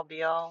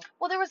be all.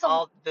 Well, there was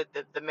all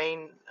the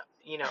main,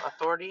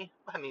 authority.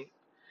 I mean,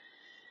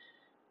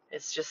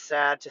 it's just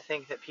sad to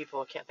think that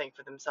people can't think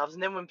for themselves.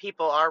 And then when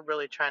people are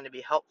really trying to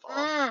be helpful,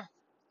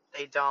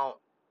 they don't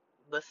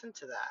listen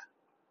to that.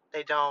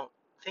 They don't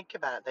think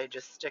about it. They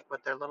just stick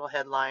with their little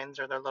headlines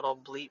or their little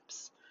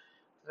bleeps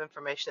of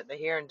information that they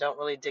hear and don't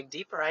really dig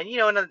deeper. And,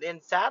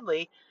 and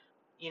sadly,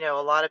 a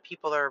lot of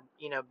people are,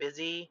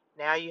 busy.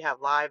 Now you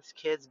have lives,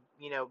 kids,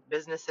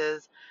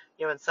 businesses,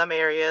 in some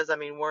areas. I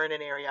mean, we're in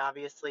an area,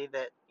 obviously,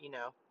 that,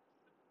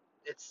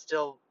 it's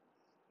still,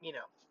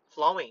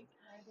 flowing.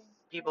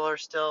 People are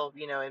still,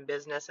 in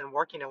business and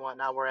working and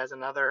whatnot, whereas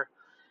in other,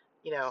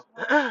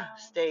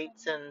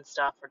 states and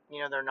stuff,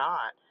 they're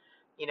not,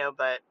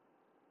 but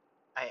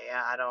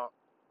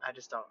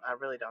I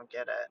really don't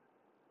get it.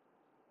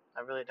 I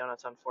really don't.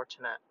 It's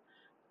unfortunate.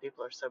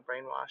 People are so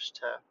brainwashed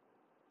to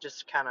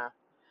just kind of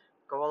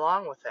go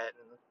along with it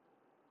and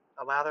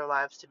allow their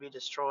lives to be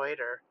destroyed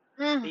or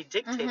be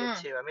dictated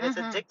to. I mean, it's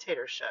a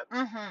dictatorship,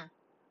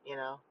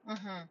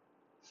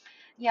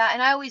 Yeah,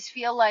 and I always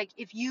feel like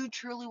if you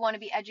truly want to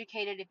be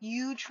educated, if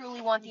you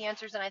truly want the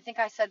answers, and I think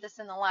I said this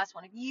in the last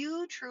one, if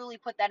you truly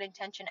put that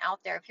intention out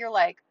there, if you're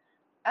like,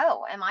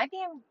 oh, am I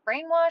being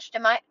brainwashed?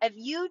 If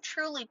you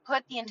truly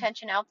put the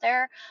intention out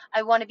there,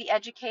 I want to be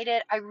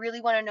educated, I really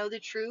want to know the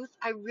truth,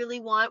 I really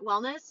want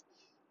wellness,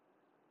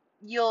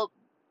 you'll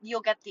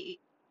get the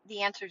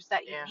answers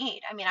that you Yeah.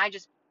 need. I mean, I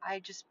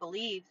just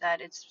believe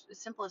that it's as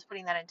simple as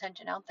putting that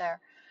intention out there.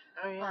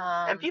 Oh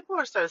yeah. And people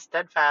are so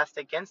steadfast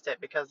against it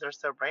because they're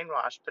so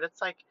brainwashed. But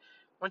it's like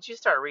once you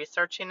start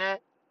researching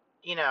it,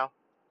 you know,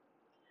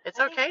 it's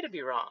I think okay to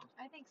be wrong.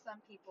 I think some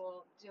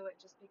people do it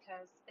just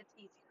because it's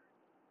easier.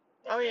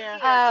 Oh It's yeah.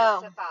 easier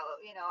just Oh, to follow.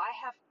 You know, I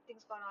have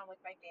things going on with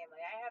my family.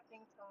 I have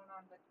things going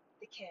on with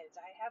the kids.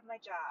 I have my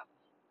job.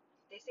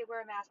 They say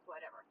wear a mask,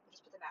 whatever. We'll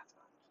just put the mask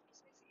on. It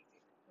just makes it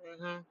easier.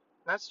 Mhm.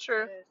 That's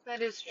true.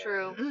 that is So,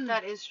 true.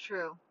 That is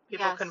true.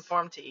 People Yes.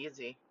 conform to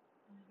easy.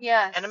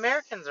 Yes. And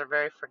Americans are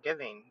very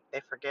forgiving.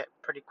 They forget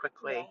pretty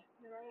quickly yeah,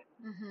 you're right.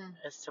 Mhm.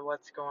 as to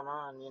what's going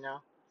on, you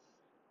know.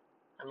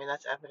 I mean,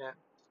 that's evident,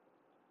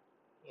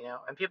 you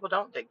know. And people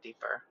don't dig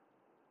deeper,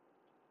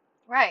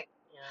 Right.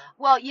 you know.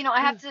 Well,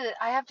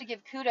 I have to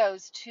give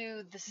kudos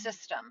to the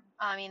system.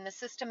 I mean, the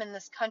system in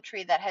this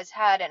country that has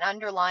had an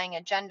underlying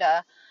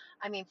agenda,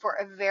 I mean, for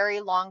a very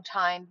long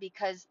time,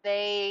 because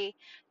they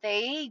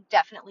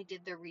definitely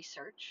did their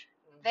research.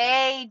 Mhm.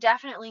 They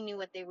definitely knew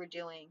what they were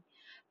doing.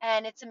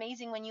 And it's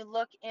amazing when you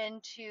look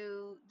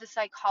into the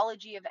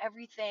psychology of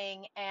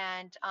everything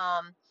and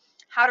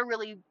how to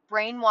really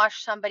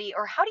brainwash somebody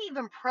or how to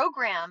even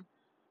program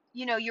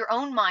your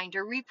own mind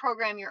or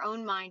reprogram your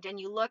own mind, and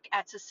you look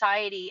at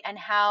society and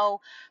how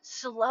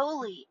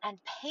slowly and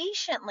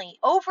patiently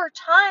over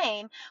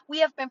time we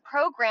have been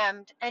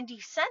programmed and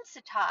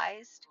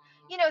desensitized,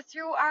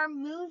 through our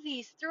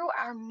movies, through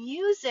our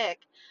music.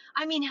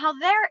 I mean, how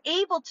they're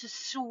able to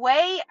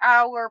sway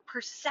our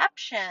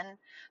perception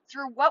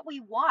through what we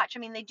watch. I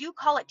mean, they do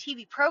call it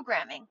TV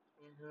programming,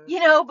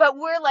 Mhm. but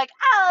we're like,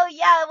 oh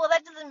yeah, well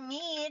that doesn't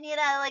mean,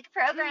 like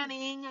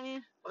programming. I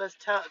mean, Well, that's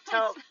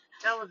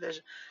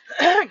television.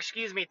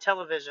 Excuse me,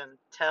 television.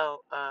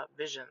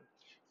 Vision.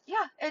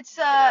 yeah, it's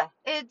You know.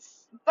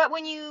 but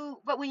when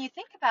you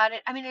think about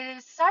it, I mean, it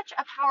is such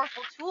a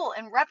powerful tool,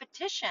 and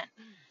repetition,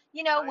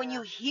 Oh when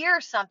you yeah.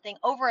 hear something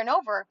over and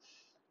over,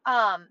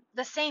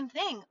 the same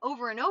thing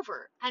over and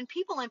over, and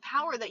people in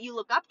power that you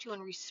look up to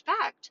and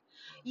respect,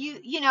 you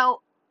Mhm. you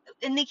know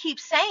and they keep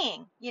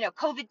saying,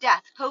 COVID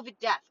death, COVID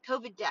death,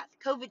 COVID death,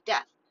 COVID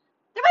death.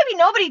 There might be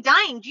nobody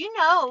dying. Do you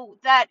know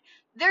that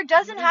there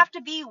doesn't Mhm. have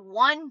to be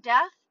one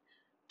death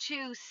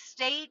to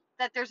state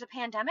that there's a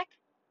pandemic?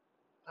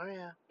 Oh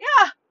yeah.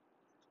 Yeah,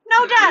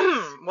 no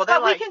deaths, Well, they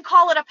but we like. can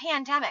call it a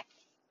pandemic.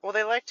 Well,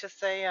 they like to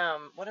say,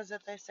 what is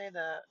it they say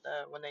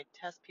when they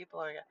test people,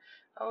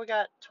 oh, we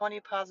got 20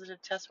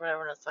 positive tests,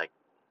 whatever, and it's like,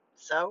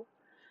 so?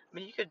 I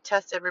mean, you could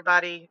test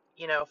everybody,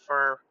 you know,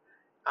 for,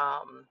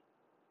 um,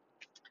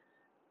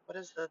 what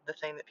is the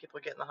thing that people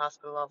get in the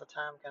hospital all the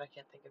time? God, I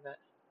can't think of it.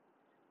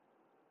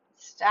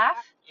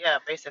 Staff? Yeah,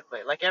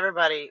 basically, like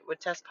everybody would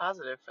test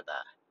positive for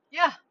that.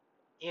 Yeah.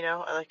 You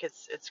know, like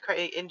it's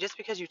crazy, and just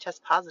because you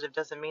test positive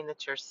doesn't mean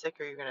that you're sick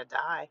or you're gonna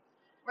die.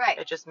 Right.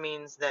 It just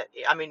means that,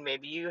 I mean,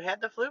 maybe you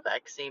had the flu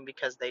vaccine,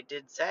 because they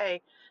did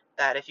say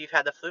that if you've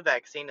had the flu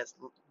vaccine, it's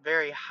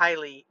very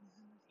highly,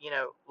 you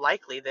know,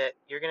 likely that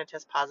you're going to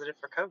test positive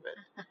for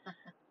COVID,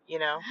 you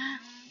know,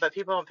 but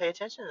people don't pay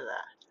attention to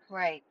that.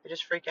 Right. They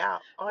just freak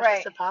out. Oh, I Right.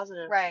 tested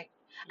positive. Right.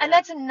 You And know?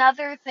 that's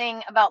another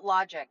thing about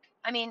logic.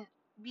 I mean,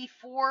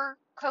 before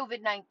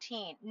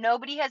COVID-19,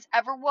 nobody has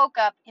ever woke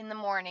up in the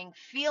morning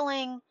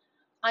feeling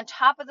on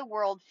top of the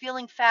world,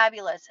 feeling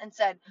fabulous, and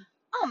said,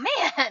 "Oh man,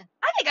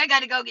 I think I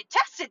got to go get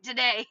tested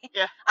today.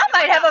 Yeah. I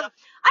might have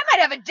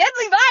a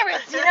deadly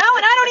virus, and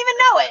I don't even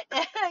know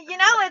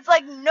it." It's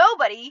like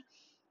nobody,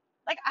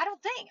 like, I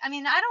don't think. I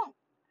mean,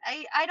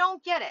 I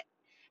don't get it.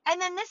 And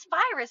then this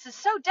virus is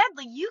so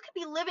deadly. You could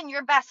be living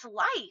your best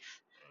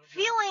life,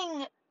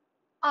 feeling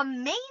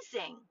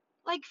amazing,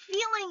 like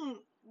feeling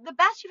the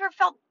best you've ever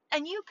felt,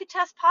 and you could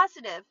test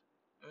positive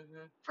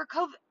for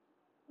COVID.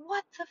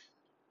 What the?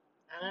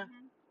 I know.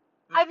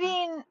 I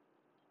mean,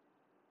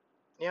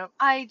 Yep.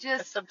 I It's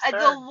just absurd.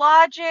 the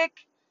logic,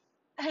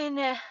 and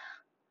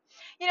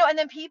and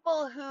then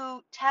people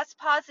who test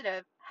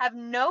positive have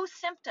no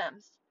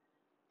symptoms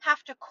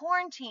have to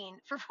quarantine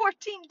for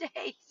 14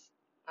 days.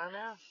 I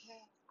know.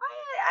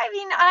 I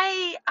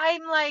mean,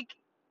 I'm like,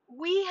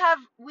 we have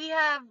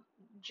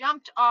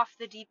jumped off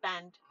the deep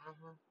end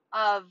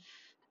of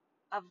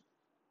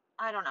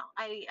I don't know.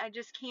 I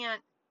just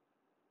can't.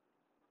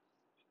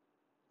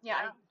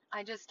 Yeah, Yeah.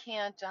 I just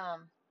can't.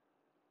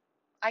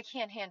 I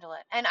can't handle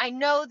it. And I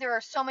know there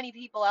are so many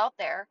people out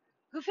there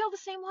who feel the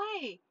same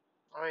way.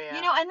 Oh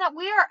yeah. And that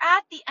we are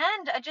at the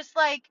end. Just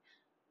like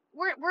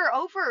we're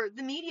over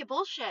the media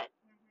bullshit.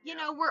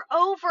 We're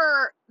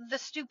over the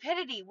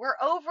stupidity. We're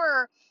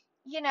over,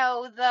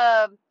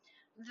 the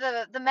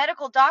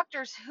medical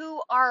doctors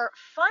who are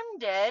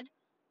funded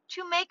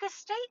to make a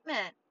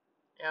statement.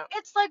 Yep.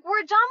 It's like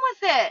we're done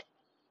with it.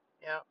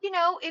 Yep.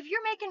 If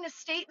you're making a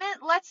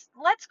statement, let's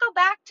go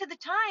back to the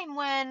time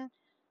when,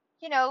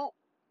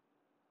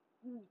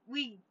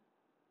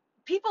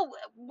 people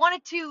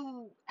wanted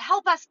to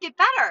help us get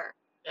better.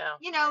 Yeah.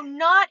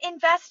 Not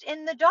invest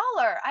in the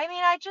dollar. I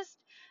mean, I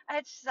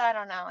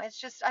don't know. It's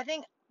just, I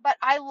think, but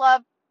I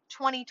love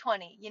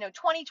 2020.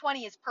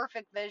 2020 is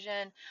perfect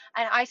vision,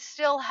 and I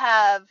still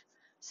have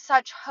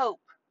such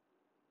hope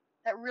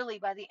that really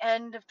by the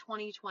end of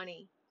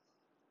 2020,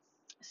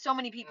 so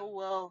many people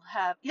will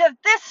have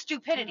this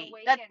stupidity,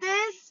 that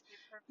this,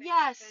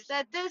 yes,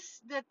 that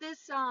this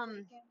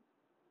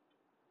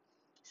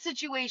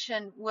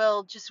situation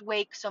will just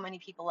wake so many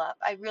people up.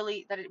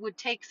 That it would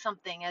take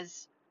something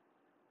as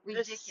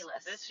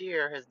ridiculous. This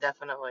year has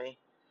definitely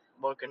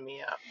woken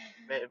me up.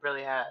 It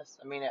really has.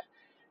 I mean,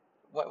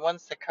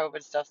 once the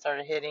COVID stuff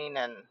started hitting,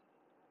 and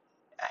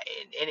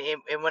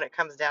when it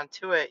comes down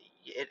to it,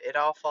 it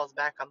all falls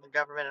back on the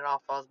government. It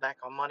all falls back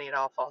on money. It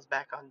all falls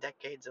back on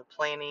decades of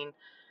planning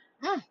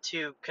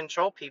to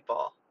control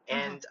people.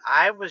 And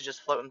I was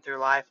just floating through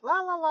life,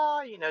 la la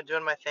la,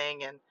 doing my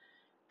thing, and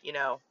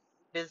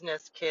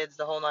business, kids,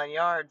 the whole 9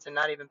 yards, and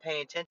not even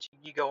paying attention.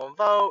 You go and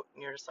vote,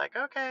 and you're just like,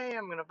 okay,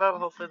 I'm gonna vote.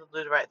 Hopefully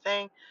they'll do the right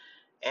thing.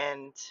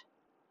 And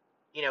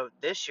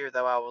this year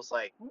though, I was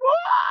like,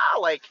 whoa,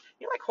 like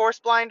horse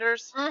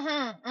blinders.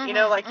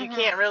 Like you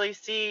can't really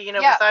see,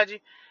 beside you.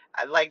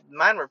 Like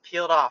mine were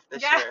peeled off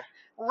this year.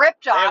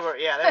 Ripped off.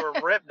 They were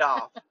ripped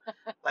off.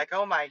 Like,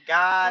 oh my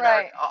God,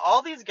 right.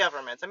 all these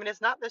governments. I mean, it's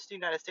not just the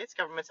United States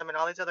governments. I mean,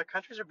 all these other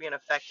countries are being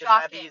affected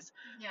by these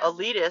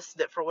elitists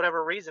that, for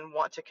whatever reason,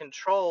 want to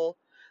control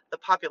the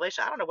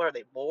population. I don't know, what are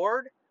they,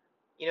 bored?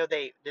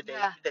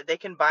 They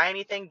can buy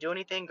anything, do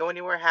anything, go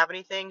anywhere, have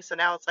anything. So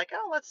now it's like,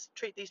 oh, let's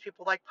treat these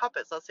people like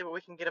puppets. Let's see what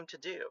we can get them to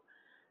do.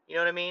 You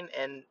know what I mean?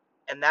 And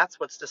that's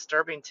what's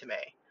disturbing to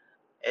me.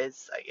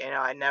 Is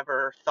I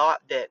never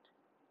thought that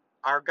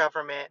our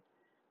government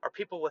or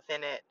people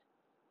within it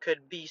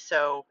could be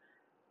so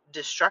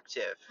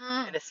destructive,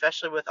 and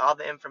especially with all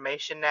the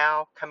information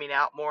now coming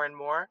out more and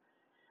more.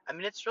 I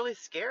mean, it's really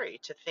scary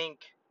to think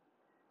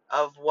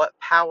of what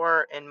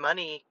power and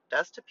money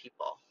does to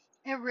people.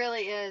 It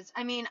really is.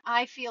 I mean,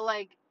 I feel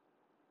like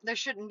there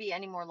shouldn't be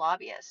any more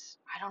lobbyists.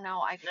 I don't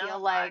know. I feel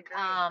like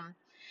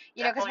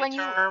because when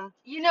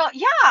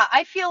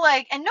I feel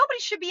like, and nobody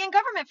should be in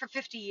government for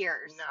 50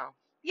 years. No.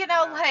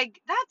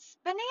 Like that's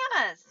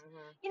bananas.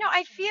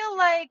 I feel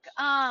like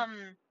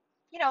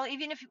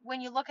even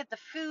when you look at the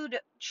food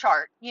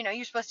chart,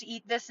 you're supposed to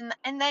eat this,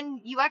 and then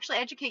you actually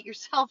educate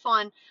yourself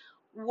on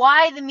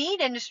why the meat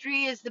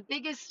industry is the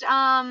biggest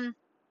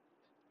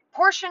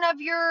portion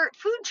of your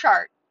food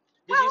chart.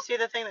 Did you see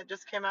the thing that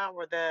just came out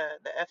where the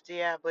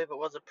FDA, I believe it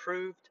was,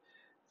 approved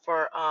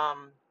for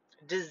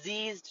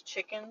diseased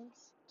chickens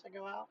to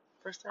go out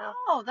for sale?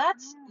 Oh,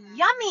 that's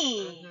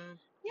yummy.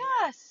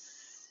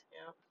 Yes.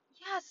 Yeah.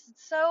 Yes.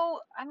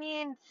 So, I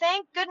mean,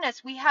 thank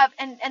goodness we have,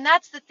 and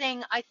that's the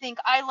thing I think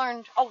I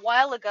learned a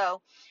while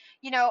ago.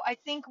 I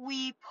think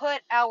we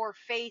put our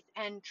faith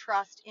and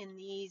trust in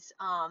these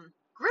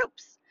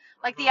groups,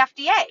 like the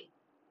FDA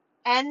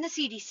and the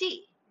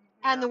CDC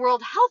and the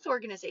World Health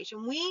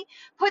Organization. We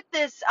put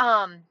this,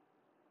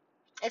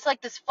 it's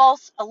like this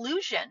false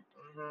illusion,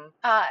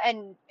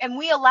 and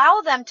we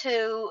allow them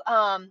to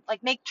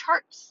like make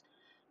charts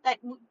that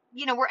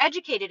we're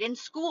educated in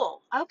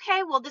school.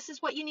 Okay, well, this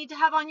is what you need to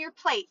have on your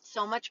plate: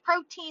 so much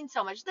protein,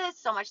 so much this,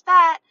 so much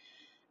that.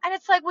 And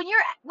it's like when you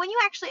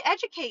actually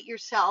educate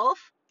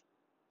yourself,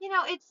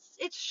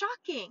 it's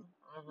shocking,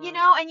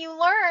 and you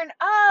learn,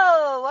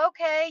 oh,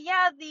 okay,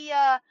 yeah,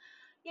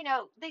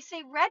 they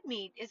say red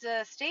meat is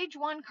a stage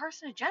 1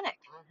 carcinogenic.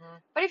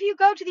 But if you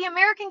go to the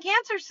American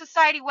Cancer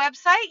Society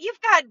website,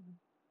 you've got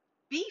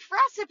beef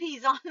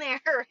recipes on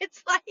there.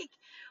 It's like,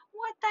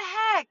 what the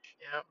heck?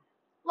 Yep.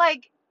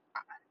 Like,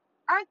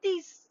 aren't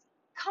these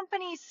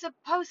companies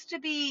supposed to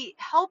be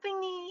helping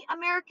the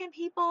American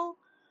people?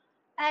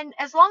 And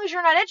as long as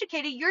you're not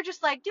educated, you're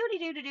just like, do.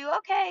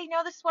 Okay,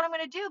 this is what I'm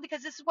going to do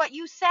because this is what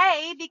you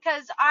say,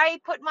 because I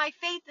put my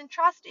faith and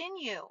trust in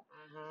you.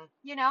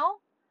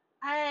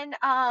 And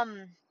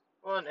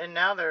well, and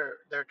now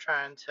they're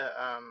trying to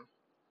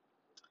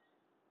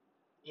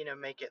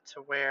make it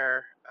to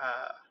where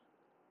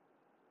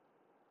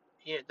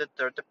that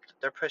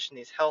they're pushing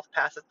these health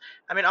passes.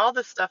 I mean, all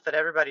this stuff that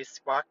everybody's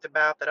squawked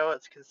about, that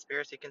it's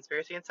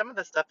conspiracy, and some of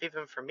the stuff,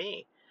 even for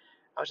me,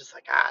 I was just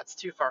like, it's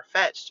too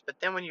far-fetched. But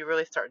then when you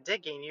really start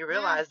digging, you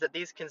realize that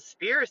these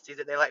conspiracies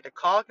that they like to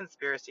call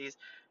conspiracies,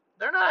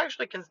 they're not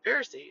actually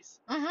conspiracies.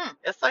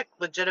 It's like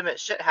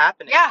legitimate shit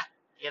happening. Yeah.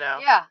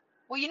 Yeah.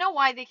 Well, you know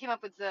why they came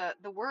up with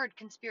the word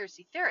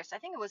conspiracy theorist? I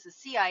think it was the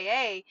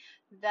CIA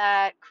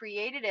that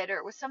created it, or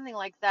it was something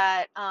like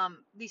that.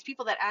 These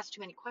people that asked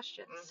too many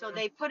questions. So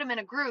they put them in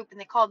a group and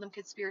they called them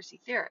conspiracy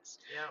theorists.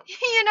 Yeah.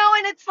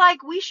 And it's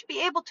like, we should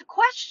be able to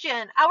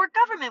question our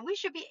government. We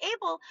should be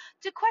able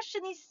to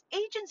question these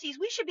agencies.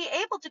 We should be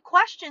able to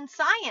question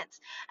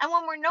science. And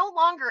when we're no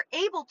longer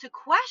able to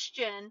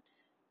question,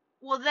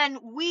 well, then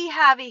we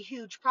have a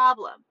huge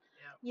problem.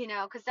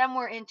 Because then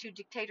we're into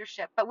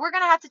dictatorship. But we're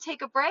going to have to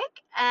take a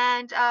break,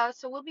 and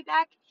so we'll be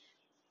back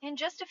in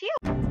just a few.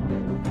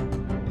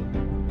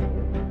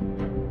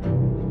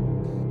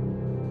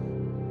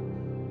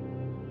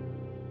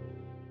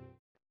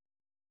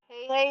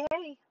 Hey.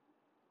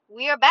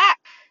 We are back.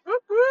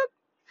 Whoop, whoop.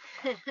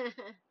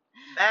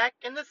 Back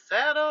in the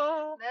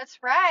saddle.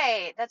 That's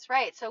right. That's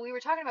right. So we were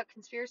talking about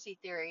conspiracy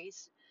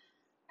theories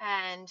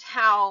and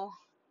how,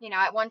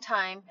 at one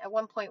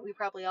point, we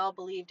probably all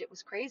believed it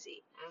was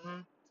crazy. Hmm.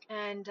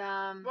 And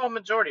Well,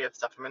 majority of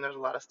stuff. I mean, there's a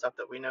lot of stuff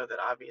that we know that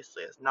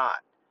obviously is not.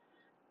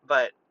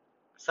 But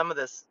some of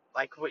this,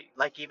 like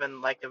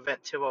even like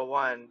Event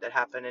 201 that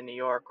happened in New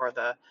York, or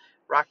the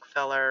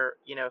Rockefeller,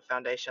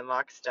 Foundation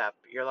lockstep,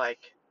 you're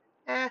like,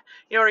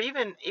 or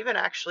even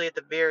actually at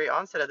the very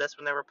onset of this,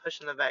 when they were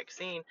pushing the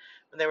vaccine,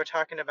 when they were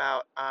talking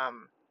about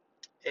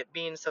it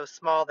being so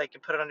small they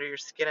could put it under your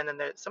skin, and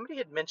then somebody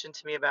had mentioned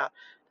to me about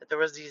that there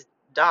was these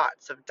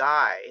dots of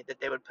dye that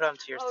they would put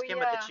onto your oh skin,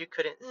 but yeah, that you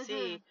couldn't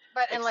see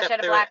but unless you except had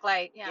a through black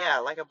light, yeah.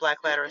 like a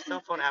black light or a cell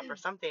phone app or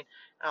something.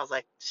 And I was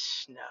like,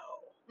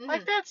 no,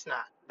 like that's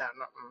not that.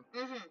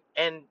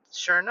 And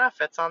sure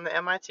enough, it's on the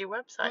MIT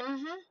website.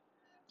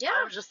 Yeah.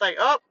 I was just like,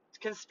 oh,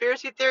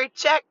 conspiracy theory,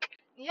 check.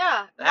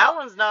 Yeah. That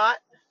one's not.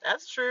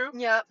 That's true.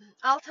 Yeah.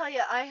 I'll tell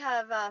you,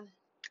 I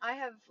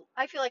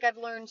feel like I've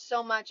learned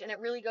so much, and it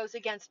really goes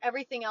against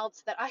everything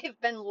else that I have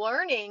been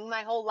learning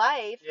my whole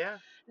life. Yeah.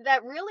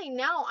 That really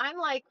now I'm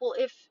like, well,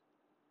 if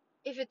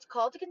it's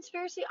called a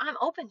conspiracy, I'm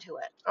open to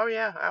it. Oh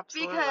yeah,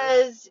 absolutely.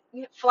 Because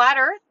flat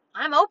Earth,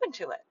 I'm open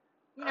to it.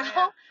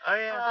 Oh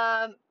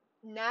yeah.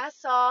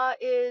 NASA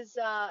is,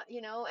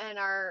 and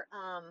our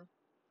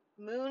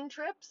moon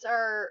trips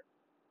are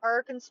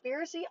a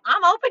conspiracy.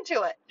 I'm open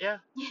to it. Yeah.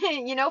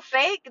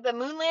 Fake. The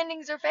moon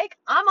landings are fake.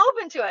 I'm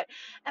open to it.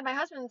 And my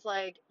husband's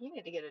like, you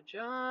need to get a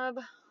job.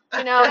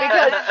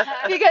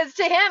 Because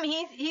to him,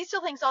 he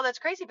still thinks all that's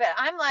crazy. But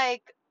I'm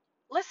like,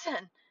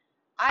 listen,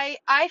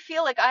 I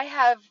feel like I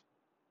have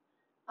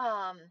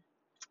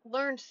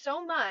learned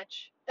so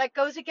much that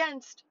goes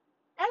against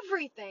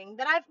everything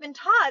that I've been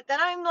taught, that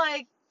I'm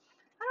like,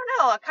 I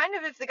don't know, kind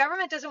of, if the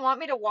government doesn't want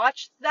me to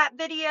watch that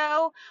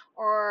video,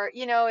 or,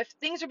 if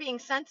things are being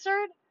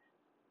censored,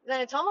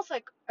 then it's almost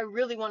like I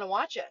really want to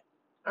watch it.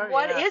 Oh,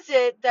 What yeah. is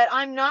it that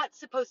I'm not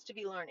supposed to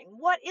be learning?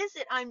 What is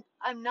it I'm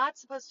not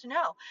supposed to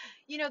know?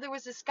 There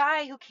was this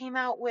guy who came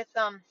out with,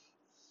 oh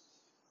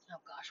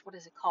gosh, what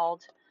is it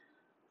called?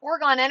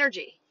 Oregon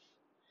Energy.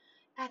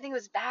 I think it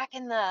was back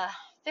in the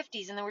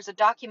 50s, and there was a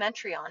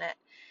documentary on it,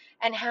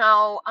 and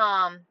how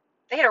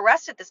they had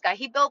arrested this guy.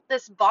 He built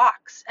this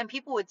box, and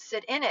people would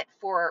sit in it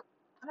for,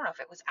 I don't know if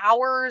it was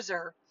hours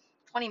or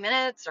 20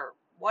 minutes or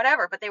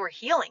whatever, but they were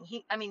healing.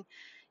 He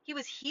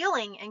was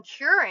healing and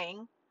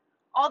curing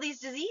all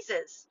these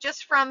diseases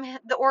just from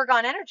the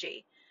Oregon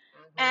Energy.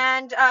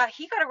 And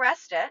he got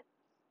arrested,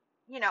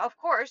 of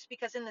course,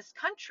 because in this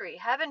country,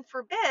 heaven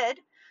forbid,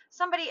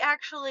 somebody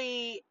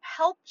actually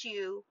helped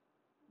you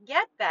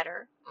get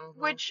better,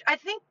 which I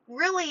think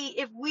really,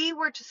 if we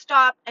were to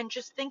stop and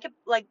just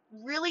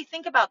really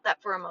think about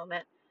that for a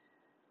moment,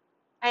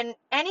 and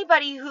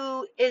anybody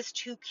who is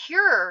to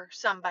cure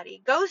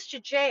somebody goes to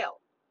jail.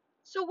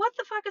 So what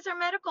the fuck is our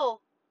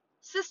medical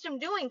system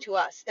doing to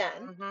us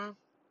then?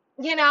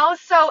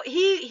 So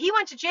he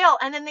went to jail,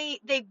 and then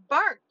they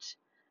burnt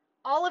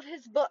all of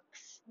his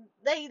books.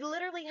 They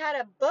literally had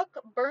a book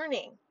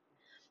burning.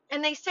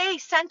 And they say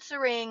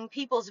censoring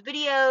people's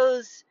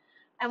videos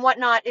and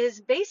whatnot is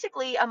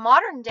basically a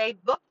modern day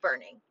book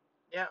burning.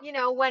 Yeah.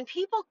 When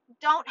people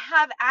don't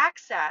have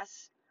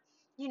access,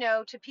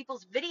 to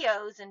people's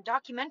videos and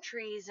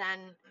documentaries,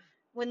 and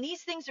when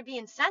these things are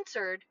being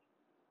censored,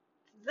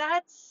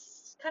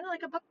 that's kind of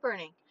like a book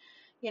burning,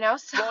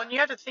 so. Well, and you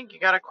have to think, you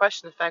got to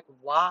question the fact,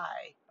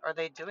 why are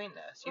they doing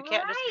this? You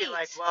can't just be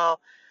like, well,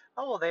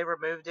 they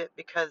removed it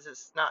because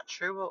it's not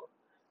true. Well,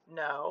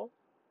 no.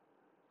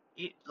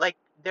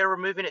 They're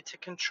removing it to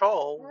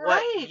control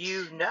what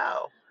you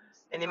know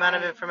and the amount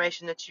of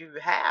information that you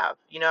have.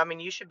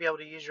 You should be able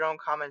to use your own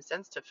common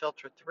sense to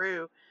filter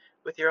through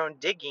with your own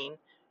digging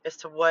as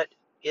to what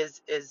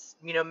is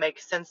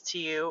makes sense to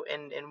you,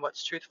 and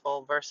what's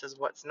truthful versus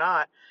what's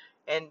not.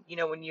 And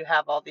when you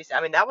have all these,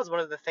 that was one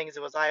of the things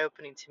that was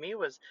eye-opening to me,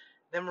 was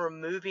them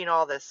removing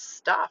all this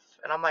stuff.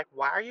 And I'm like,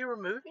 why are you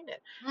removing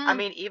it?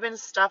 Even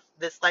stuff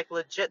that's like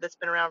legit, that's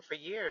been around for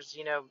years,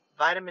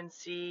 vitamin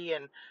C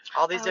and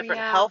all these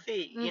different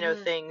healthy,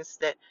 things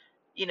that,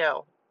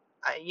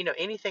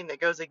 anything that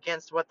goes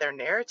against what their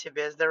narrative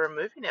is, they're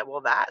removing it.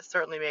 Well, that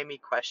certainly made me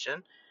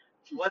question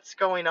what's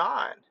going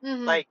on.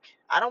 Like,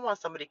 I don't want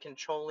somebody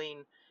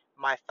controlling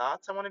my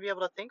thoughts. I want to be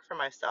able to think for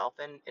myself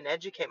and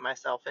educate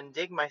myself and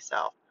dig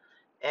myself.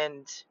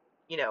 And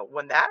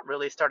when that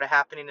really started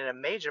happening in a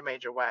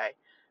major way,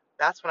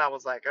 that's when I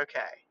was like, okay.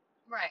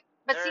 Right.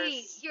 But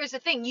see, here's the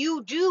thing.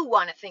 You do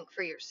want to think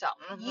for yourself.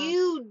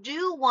 You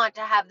do want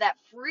to have that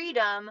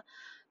freedom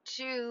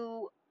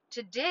to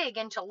dig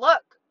and to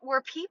look.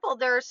 Where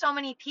there are so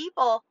many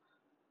people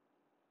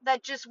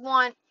that just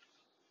want,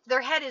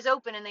 their head is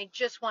open and they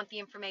just want the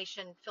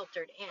information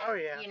filtered in. Oh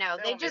yeah.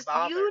 They just,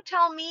 you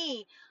tell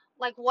me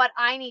like what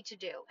I need to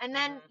do. And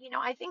then,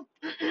 I think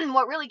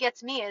what really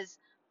gets me is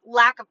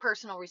lack of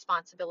personal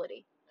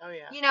responsibility. Oh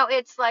yeah.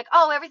 It's like,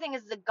 everything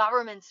is the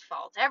government's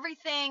fault.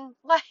 Everything,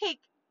 like,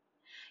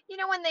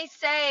 when they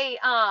say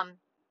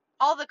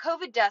all the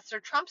COVID deaths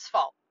are Trump's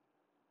fault.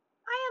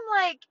 I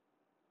am like,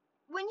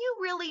 when you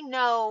really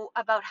know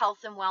about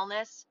health and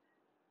wellness,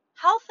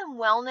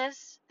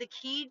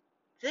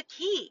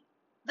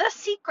 the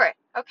secret,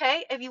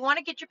 okay? If you want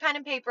to get your pen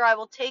and paper, I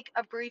will take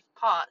a brief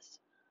pause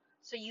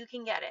so you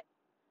can get it.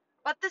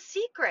 But the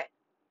secret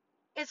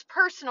is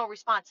personal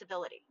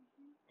responsibility.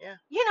 Yeah.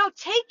 You know,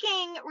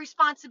 taking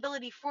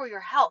responsibility for your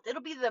health.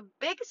 It'll be the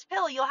biggest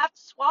pill you'll have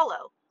to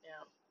swallow.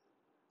 Yeah.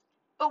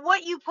 But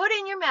what you put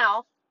in your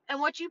mouth and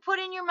what you put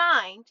in your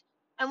mind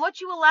and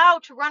what you allow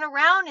to run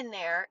around in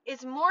there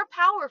is more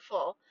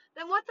powerful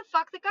than what the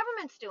fuck the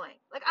government's doing.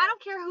 Like, I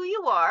don't care who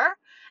you are.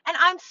 And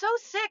I'm so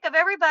sick of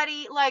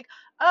everybody like,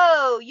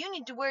 oh, you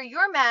need to wear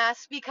your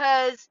mask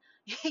because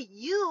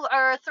you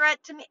are a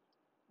threat to me.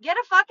 Get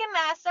a fucking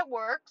mask that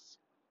works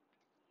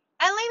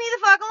and leave me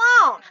the fuck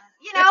alone.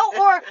 You know,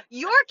 or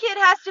your kid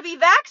has to be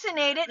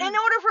vaccinated in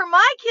order for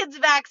my kid's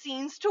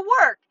vaccines to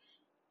work.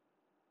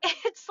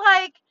 It's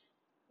like,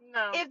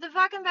 No. if the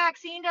fucking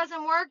vaccine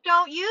doesn't work,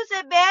 don't use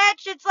it,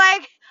 bitch. It's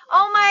like,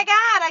 oh my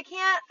God, I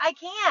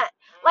can't.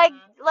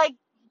 Like,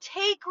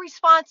 take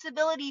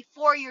responsibility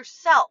for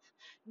yourself.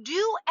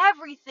 Do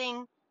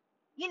everything,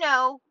 you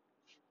know,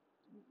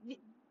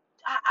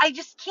 I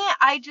just can't.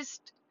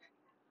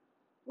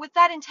 With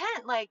that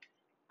intent, like,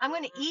 I'm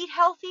going to eat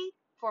healthy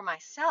for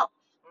myself.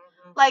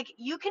 Like,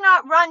 you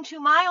cannot run 2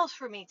 miles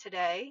for me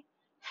today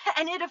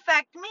and it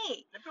affect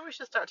me. Maybe we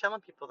should start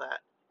telling people that.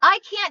 I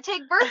can't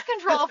take birth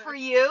control for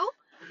you.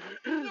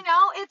 You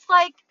know, it's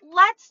like,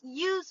 let's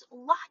use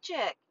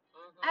logic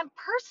and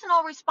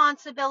personal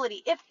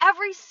responsibility. If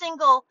every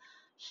single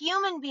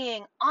human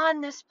being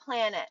on this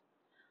planet,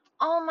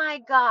 oh my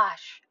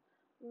gosh,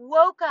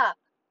 woke up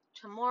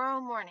tomorrow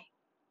morning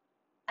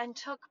and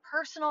took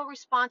personal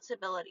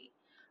responsibility,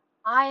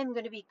 I am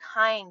going to be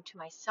kind to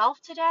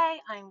myself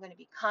today. I am going to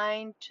be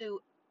kind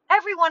to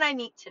everyone I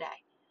meet today.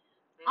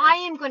 Yeah. I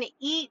am going to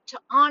eat to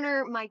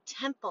honor my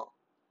temple.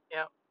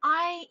 Yeah.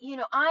 I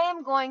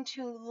am going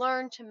to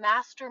learn to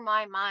master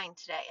my mind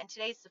today. And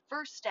today's the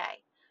first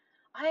day.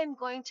 I am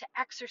going to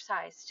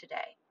exercise today.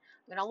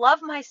 I'm going to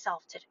love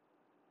myself today.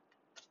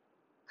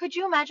 Could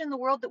you imagine the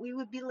world that we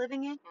would be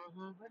living in?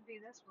 Would be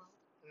this world.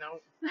 No,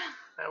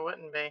 that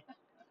wouldn't be.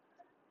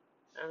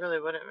 It really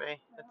wouldn't be.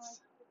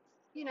 It's,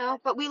 you know,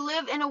 but we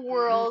live in a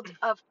world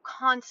of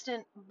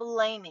constant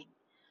blaming.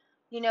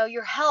 You know,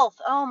 your health,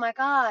 oh my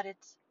God,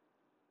 it's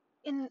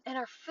in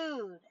our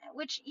food,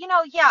 which, you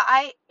know,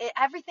 yeah,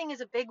 everything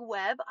is a big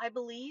web, I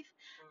believe.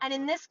 And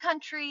in this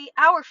country,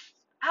 our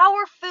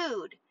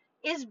food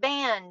is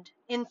banned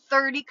in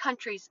 30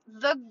 countries.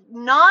 The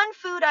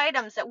non-food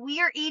items that we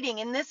are eating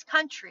in this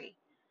country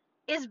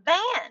is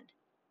banned.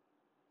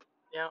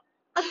 yeah.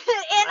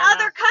 In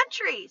other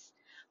countries.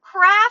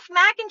 Kraft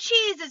Mac and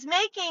Cheese is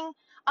making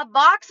a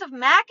box of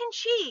mac and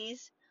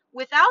cheese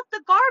without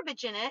the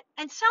garbage in it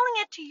and selling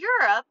it to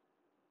Europe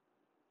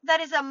that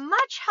is a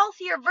much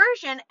healthier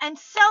version and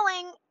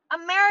selling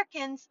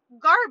Americans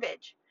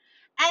garbage.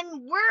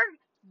 And we're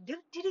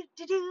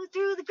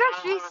through the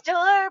grocery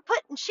store,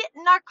 putting shit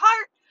in our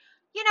cart,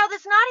 you know,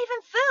 that's not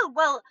even food.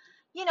 Well,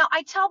 you know, I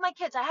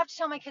have to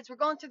tell my kids, we're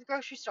going through the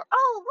grocery store.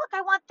 Oh, look,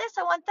 I want this,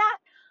 I want that.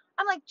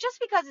 I'm like, just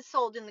because it's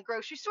sold in the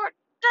grocery store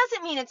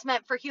doesn't mean it's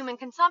meant for human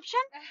consumption.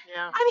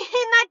 Yeah. I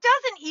mean, that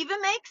doesn't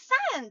even make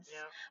sense.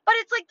 Yeah. But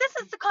it's like, this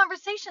is the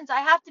conversations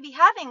I have to be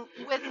having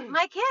with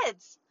my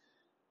kids.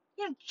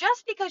 You know,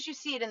 just because you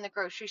see it in the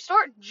grocery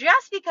store,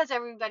 just because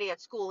everybody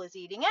at school is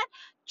eating it,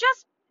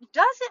 just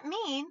doesn't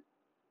mean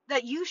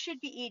that you should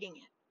be eating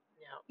it.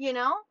 Yeah. You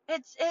know,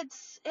 it's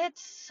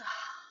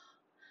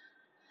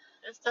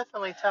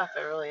definitely tough.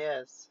 It really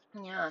is.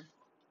 yeah,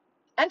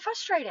 and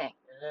frustrating.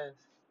 It is.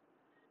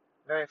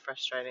 Very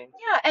frustrating.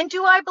 Yeah, and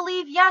do I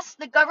believe, yes,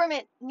 the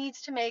government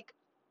needs to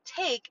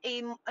take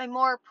a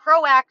more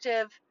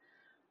proactive,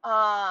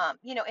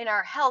 you know, in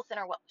our health and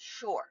our well,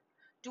 sure.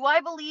 Do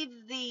I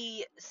believe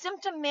the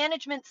symptom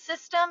management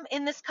system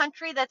in this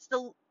country, that's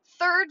the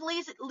third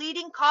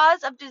leading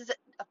cause of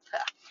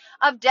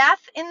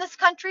death in this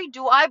country,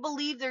 do I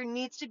believe there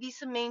needs to be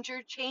some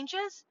major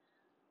changes?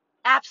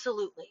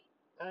 Absolutely.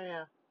 Oh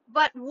yeah.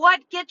 But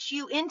what gets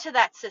you into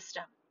that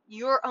system?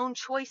 Your own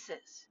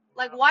choices.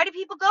 Like, why do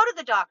people go to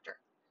the doctor?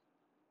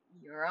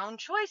 Your own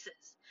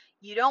choices.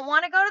 You don't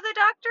want to go to the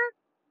doctor?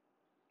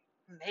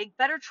 Make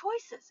better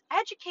choices.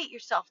 Educate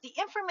yourself. The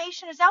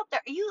information is out there.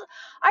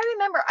 I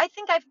remember, I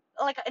think I've,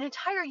 like, an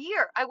entire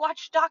year, I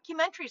watched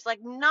documentaries like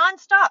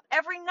nonstop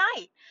every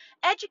night,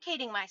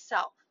 educating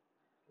myself.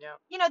 Yeah.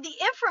 You know, the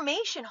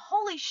information,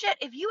 holy shit,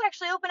 if you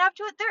actually open up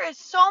to it, there is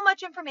so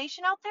much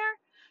information out there.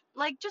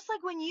 Like, just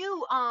like when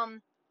you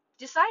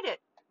decided,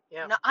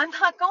 no, I'm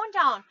not going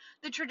down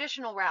the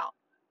traditional route.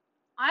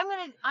 I'm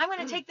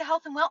gonna take the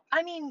health and well.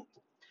 I mean,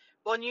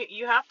 well, and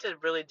you have to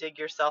really dig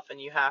yourself,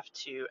 and you have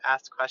to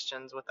ask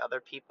questions with other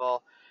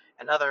people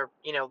and other,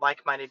 you know,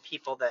 like-minded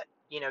people that,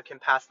 you know, can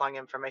pass along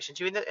information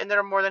to you, and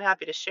they're more than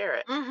happy to share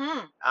it.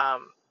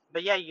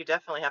 But yeah, you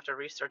definitely have to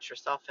research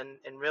yourself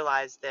and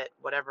realize that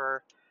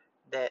whatever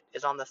that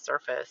is on the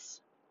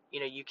surface,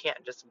 you know, you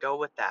can't just go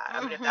with that.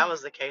 I mean, if that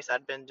was the case,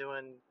 I'd been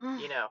doing,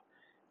 you know,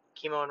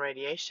 chemo and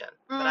radiation.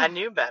 But I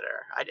knew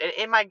better.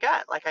 In my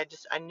gut, like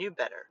I knew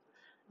better,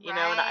 you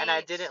know, and I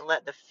Right. didn't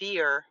let the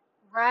fear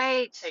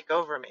Right. take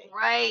over me,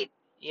 Right.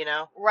 you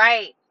know.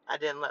 Right. I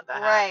didn't let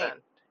that Right.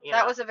 happen, you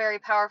That know. was a very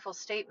powerful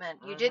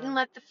statement. You didn't Mhm.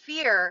 let the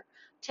fear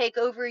take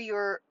over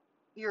your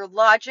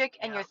logic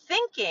and your Yeah.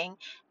 thinking.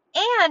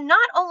 And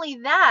not only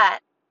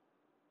that,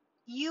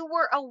 you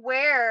were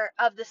aware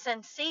of the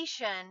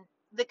sensation,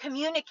 the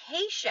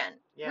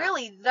communication, Yeah.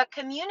 really the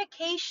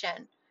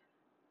communication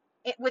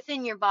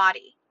within your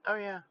body. Oh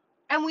yeah.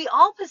 And we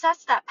all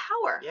possess that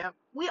power. Yep.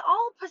 We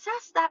all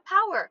possess that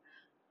power.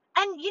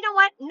 And you know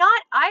what?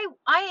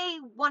 I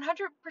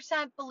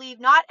 100% believe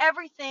not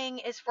everything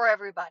is for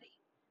everybody.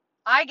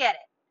 I get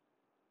it.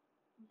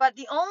 But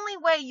the only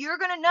way you're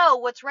going to know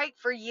what's right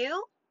for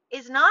you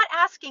is not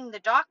asking the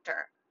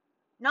doctor,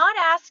 not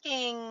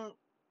asking,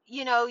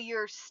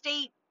 your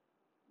state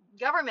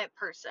government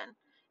person.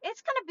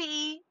 It's going to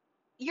be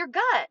your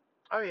gut.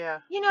 Oh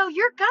yeah.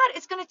 Your gut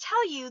is going to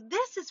tell you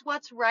this is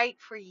what's right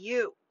for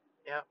you.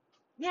 Yep.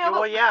 But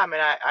Well, yeah. I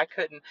mean, I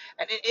couldn't,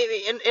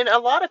 and a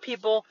lot of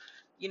people,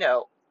 you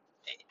know,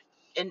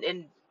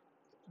 in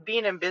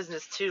being in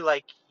business too,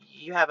 like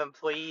you have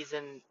employees,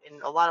 and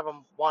a lot of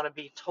them want to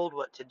be told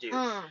what to do.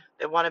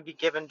 They want to be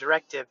given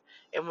directive,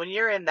 and when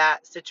you're in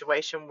that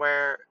situation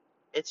where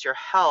it's your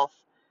health,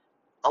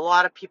 a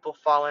lot of people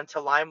fall into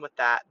line with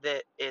that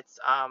it's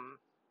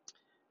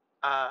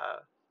uh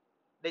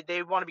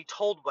they want to be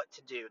told what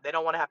to do. They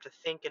don't want to have to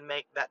think and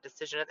make that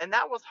decision, and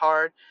that was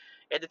hard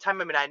at the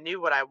time. I mean, I knew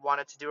what I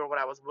wanted to do or what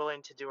I was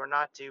willing to do or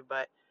not do,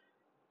 but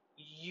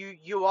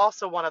you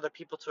also want other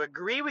people to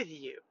agree with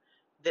you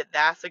that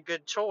that's a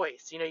good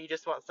choice. You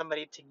just want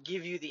somebody to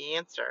give you the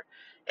answer,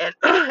 and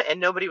and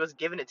nobody was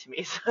giving it to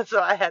me,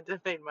 so I had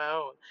to make my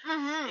own.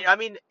 I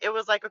mean, it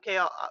was like, okay,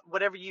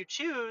 whatever you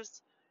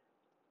choose,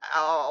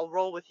 I'll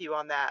roll with you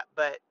on that,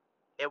 but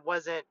it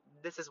wasn't,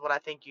 this is what I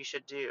think you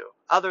should do,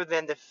 other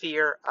than the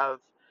fear of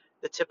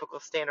the typical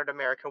standard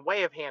American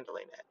way of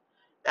handling it.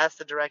 That's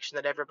the direction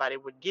that everybody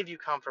would give you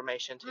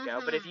confirmation to go.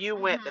 But if you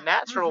went the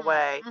natural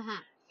way,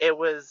 it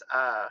was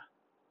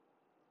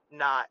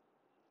not,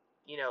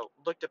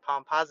 looked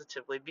upon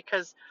positively,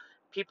 because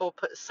people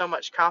put so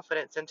much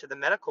confidence into the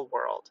medical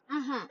world.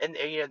 And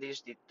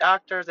these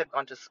doctors, they've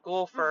gone to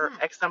school for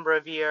X number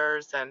of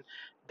years, and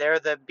they're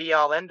the be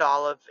all end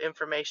all of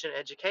information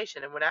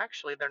education, and when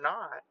actually they're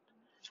not.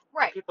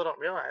 Right. And people don't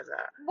realize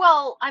that.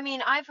 Well, I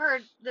mean, I've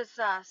heard this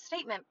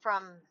statement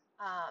from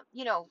I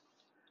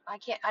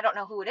don't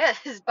know who it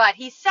is, but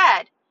he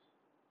said,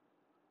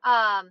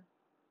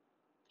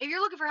 if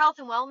you're looking for health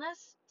and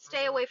wellness,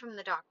 stay away from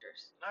the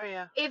doctors. Oh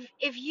yeah.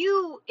 If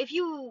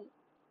you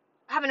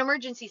have an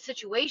emergency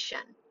situation,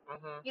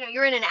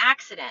 you're in an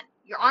accident,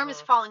 your arm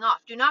is falling off,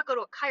 do not go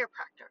to a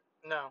chiropractor.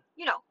 No.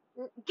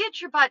 Get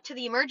your butt to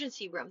the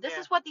emergency room. This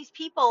is what these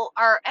people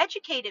are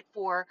educated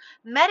for,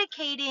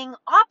 medicating,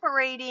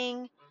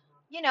 operating,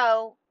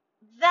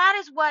 that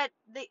is what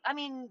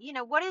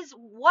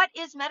what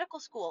is medical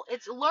school?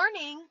 It's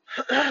learning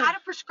how to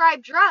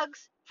prescribe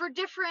drugs for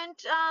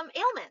different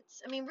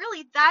ailments. I mean,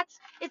 really,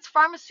 it's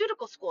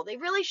pharmaceutical school. They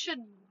really should.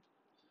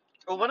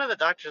 Well, one of the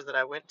doctors that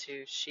I went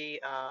to, she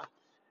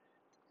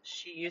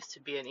used to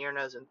be an ear,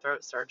 nose, and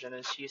throat surgeon,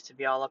 and she used to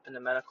be all up in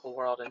the medical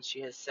world, and she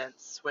has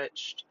since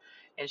switched.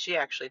 And she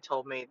actually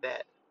told me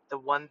that the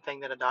one thing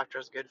that a doctor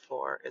is good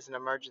for is an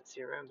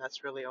emergency room.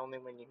 That's really only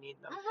when you need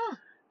them.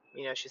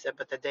 She said,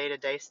 but the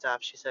day-to-day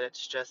stuff, she said,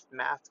 it's just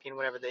masking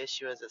whatever the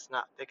issue is. It's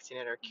not fixing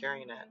it or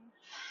curing it.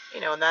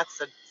 And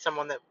that's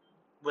someone that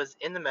was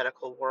in the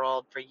medical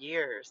world for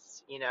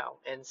years,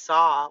 and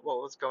saw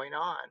what was going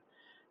on,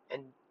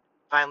 and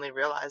finally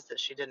realized that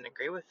she didn't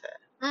agree with it.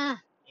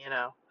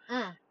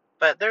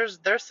 But there's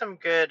some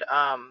good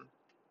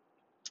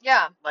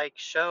like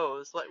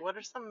shows. Like what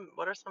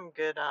are some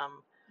good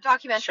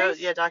documentaries? Shows,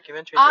 yeah,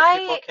 documentaries that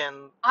people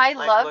can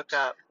look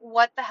up.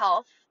 What the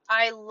Health.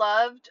 I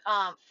loved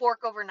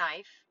Fork Over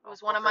Knife. It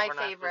was one of my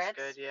favorites.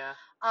 Was good, yeah.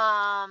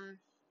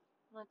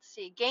 Let's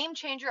see. Game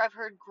Changer, I've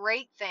heard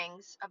great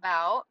things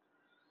about.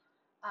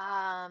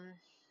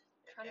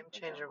 Game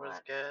Changer was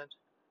good.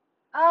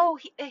 Oh,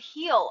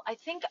 Heal. I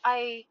think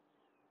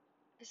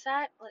is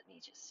that, let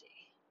me just see.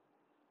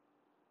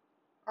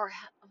 Or,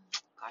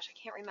 gosh, I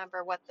can't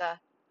remember what the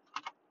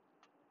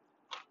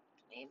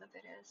name of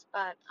it is,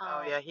 but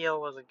oh yeah,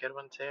 Heal was a good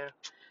one too.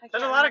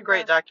 There's a lot of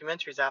great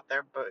documentaries out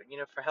there, but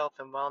for health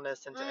and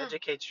wellness, and to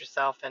educate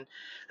yourself and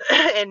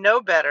and know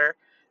better,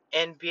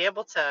 and be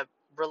able to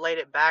relate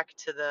it back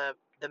to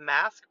the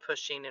mask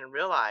pushing, and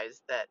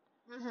realize that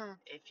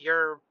if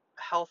you're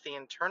healthy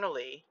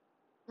internally,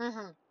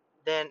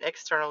 then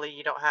externally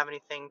you don't have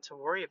anything to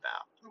worry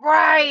about.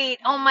 Right.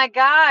 Oh my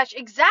gosh.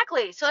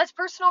 Exactly. So that's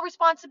personal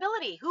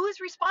responsibility. Who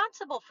is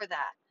responsible for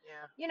that?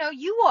 Yeah.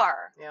 You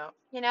are. Yeah.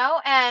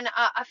 And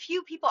a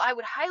few people I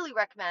would highly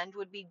recommend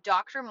would be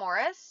Dr.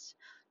 Morris,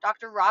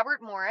 Dr.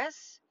 Robert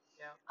Morris,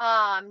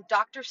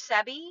 Dr.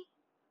 Sebi,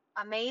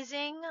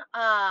 amazing.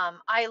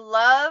 I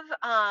love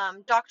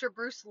Dr.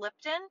 Bruce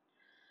Lipton.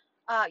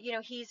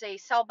 He's a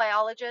cell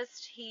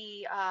biologist.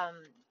 He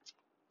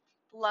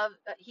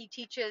he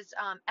teaches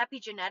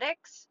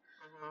epigenetics.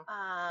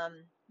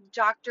 Mhm.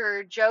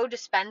 Dr. Joe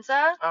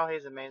Dispenza. Oh,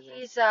 he's amazing.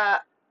 He's I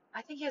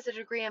think he has a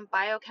degree in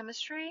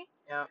biochemistry.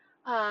 Yeah.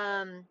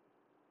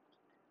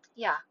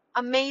 Yeah,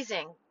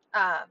 amazing.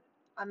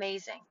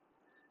 Amazing.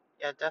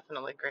 Yeah,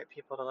 definitely great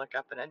people to look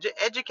up and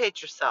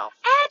educate yourself.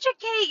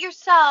 Educate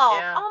yourself.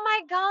 Yeah. Oh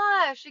my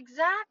gosh,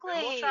 exactly.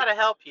 And we'll try to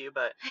help you,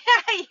 but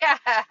yeah.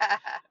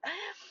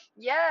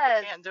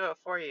 Yes. we can't do it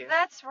for you.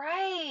 That's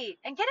right.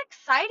 And get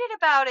excited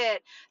about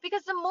it,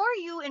 because the more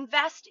you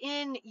invest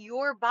in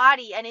your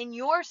body and in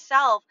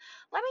yourself,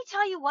 let me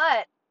tell you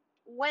what,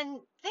 when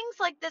things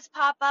like this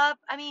pop up,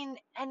 I mean,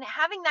 and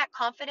having that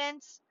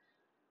confidence,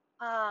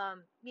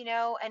 you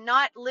know, and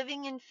not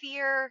living in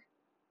fear,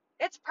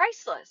 it's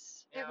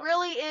priceless. Yeah. It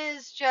really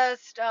is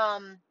just,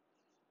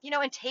 you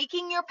know, and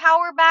taking your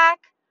power back,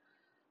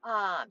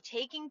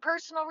 taking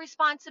personal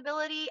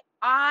responsibility.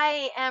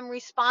 I am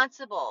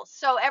responsible.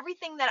 So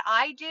everything that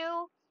I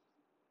do,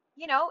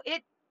 you know,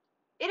 it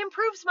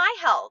improves my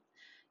health,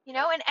 you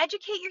know, and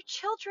educate your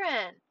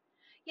children.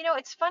 You know,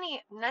 it's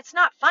funny, and that's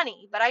not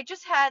funny, but I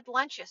just had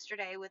lunch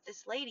yesterday with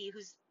this lady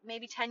who's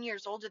maybe 10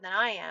 years older than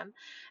I am.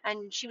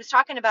 And she was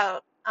talking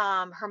about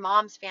her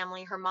mom's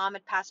family. Her mom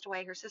had passed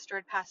away, her sister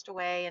had passed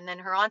away, and then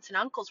her aunts and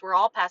uncles were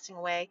all passing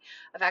away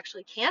of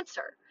actually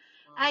cancer.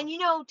 And, you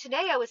know,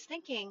 today I was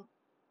thinking,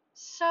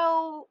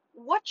 so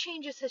what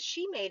changes has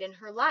she made in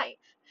her life?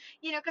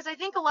 You know, because I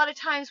think a lot of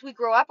times we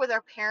grow up with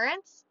our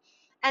parents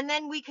and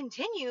then we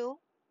continue,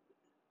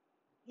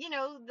 you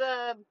know,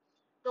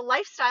 the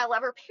lifestyle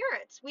of our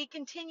parents. We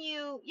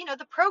continue, you know,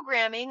 the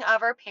programming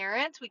of our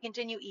parents. We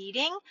continue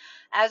eating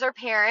as our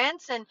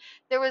parents. And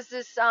there was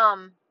this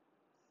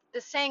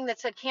saying that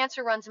said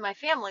cancer runs in my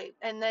family,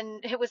 and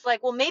then it was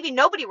like, well, maybe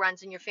nobody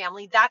runs in your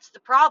family, that's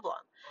the problem.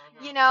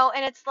 You know,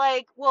 and it's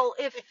like, well,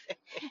 if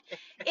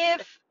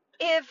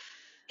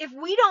if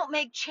we don't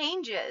make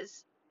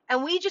changes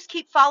and we just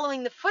keep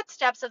following the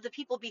footsteps of the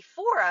people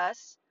before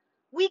us,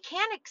 we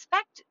can't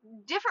expect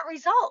different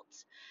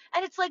results.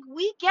 And it's like,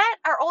 we get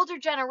our older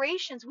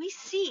generations, we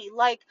see,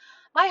 like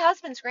my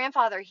husband's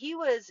grandfather, he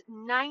was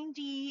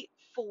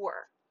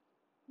 94,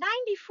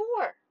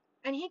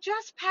 and he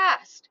just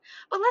passed.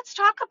 But let's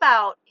talk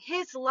about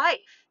his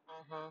life.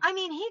 I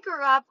mean, he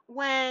grew up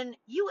when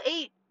you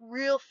ate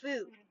real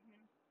food.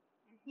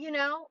 You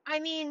know, I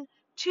mean,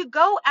 to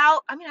go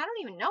out, I mean, I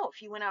don't even know if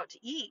he went out to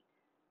eat.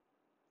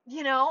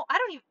 You know, I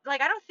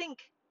don't think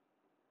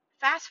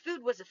fast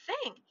food was a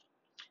thing.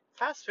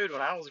 Fast food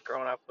when I was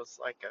growing up was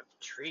like a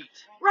treat.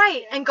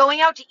 Right, and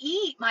going out to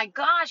eat, my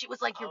gosh, it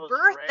was like your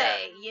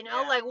birthday, rare. you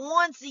know, Yeah. like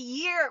once a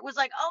year. It was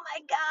like, oh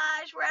my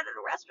gosh, we're at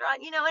a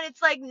restaurant, you know, and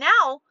it's like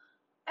now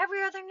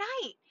every other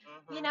night,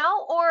 you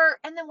know,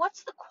 and then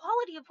what's the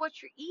quality of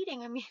what you're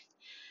eating? I mean,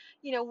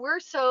 you know, we're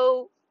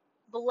so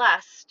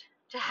blessed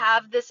to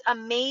have this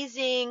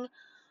amazing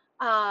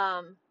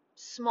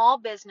small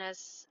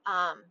business,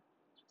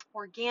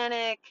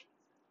 organic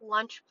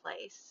lunch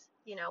place,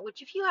 you know,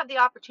 which if you have the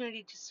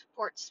opportunity to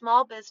support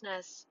small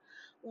business,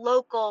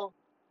 local,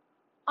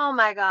 oh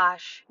my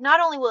gosh, not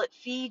only will it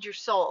feed your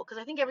soul, because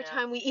I think every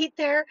time we eat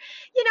there,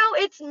 you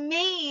know, it's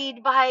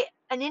made by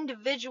an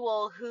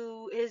individual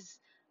who is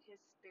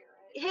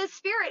his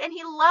spirit and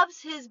he loves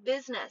his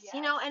business,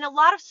 you know, and a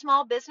lot of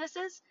small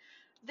businesses,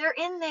 they're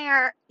in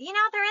there, you know,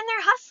 they're in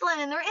there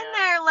hustling and they're in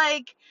there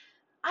like,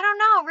 I don't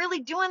know, really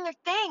doing their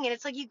thing. And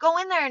it's like, you go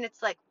in there and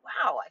it's like,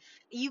 wow,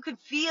 you can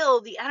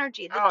feel the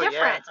energy, the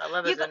difference. Yeah, I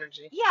love his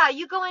energy. Yeah,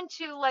 you go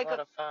into like a lot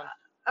of fun.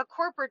 A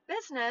corporate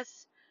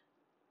business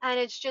and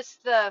it's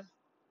just the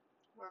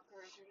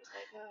Workers are just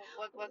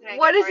like, what can I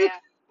what do is for it? ya?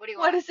 What do you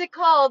want? What is it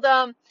called?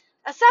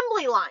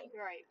 Assembly line.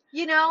 Right.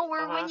 You know,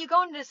 where when you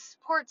go into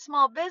support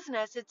small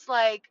business, it's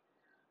like,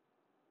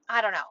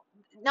 I don't know.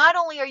 Not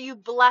only are you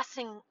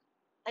blessing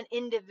an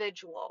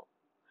individual,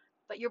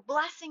 but you're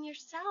blessing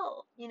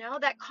yourself. You know,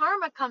 that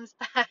karma comes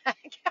back.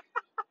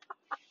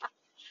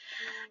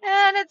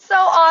 And it's so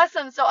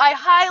awesome. So I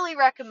highly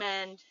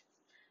recommend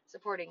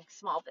supporting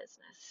small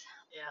business.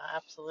 Yeah,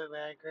 absolutely.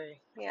 I agree.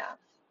 Yeah.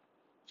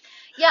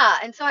 Yeah.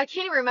 And so I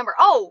can't even remember,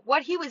 oh,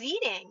 what he was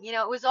eating. You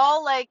know, it was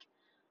all like,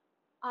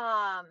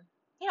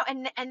 you know,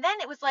 and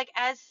then it was like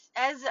as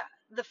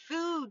the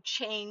food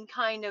chain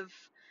kind of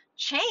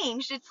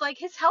changed, it's like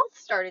his health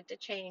started to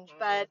change.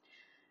 But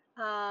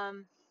I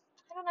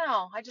don't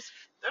know.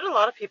 There's a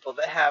lot of people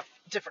that have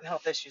different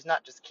health issues,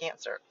 not just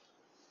cancer,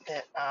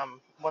 that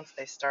once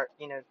they start,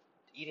 you know,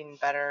 eating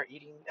better,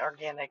 eating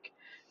organic,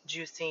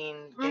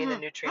 juicing, getting the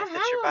nutrients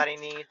that your body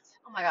needs.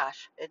 Oh my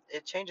gosh.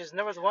 It changes. And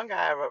there was one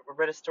guy, I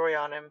read a story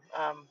on him.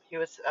 He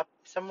was up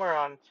somewhere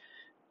on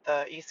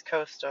the east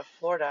coast of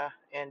Florida,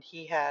 and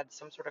he had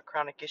some sort of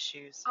chronic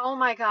issues. Oh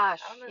my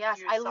gosh. Yes,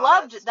 I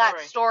loved that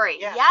story.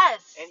 Yeah.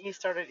 Yes. And he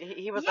started,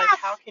 he was like,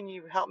 how can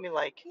you help me?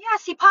 Like,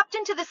 yes, he popped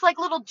into this like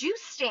little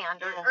juice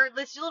stand or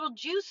this little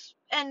juice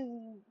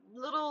and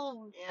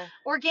little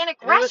organic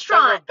and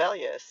restaurant. He was so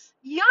rebellious.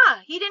 Yeah,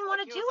 he didn't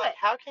want to do it. Like,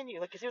 how can you?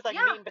 Like, 'cause he was like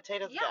meat and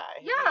potatoes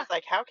guy. Yeah. He was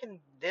like, how can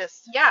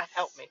this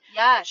help me?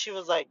 Yes. And she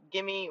was like,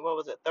 give me, what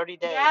was it, 30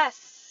 days?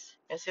 Yes.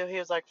 And so he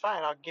was like,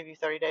 fine, I'll give you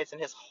 30 days.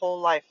 And his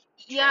whole life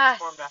Yes,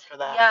 transformed after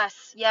that.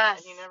 yes, And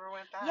yes, he never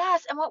went back.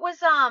 yes. And what was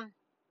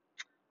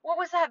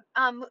that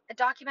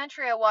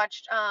documentary I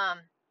watched?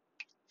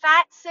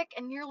 Fat, Sick,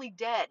 and Nearly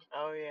Dead.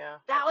 Oh, yeah.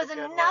 That was That's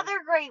a good one. another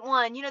great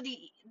one. You know,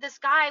 this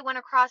guy went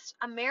across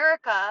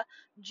America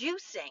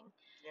juicing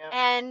Yep.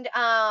 and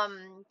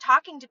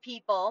talking to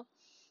people,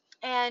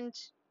 and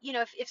you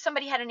know, if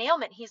somebody had an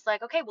ailment, he's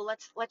like, okay, well,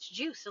 let's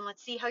juice and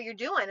let's see how you're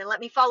doing and let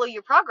me follow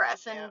your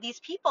progress. And Yep. these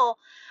people,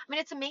 I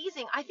mean, it's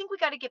amazing. I think we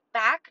got to get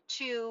back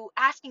to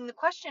asking the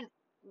question,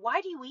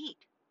 why do you eat?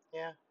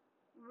 Yeah.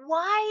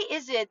 Why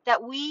is it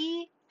that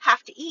we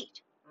have to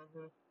eat?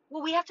 Mm-hmm.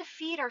 Well, we have to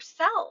feed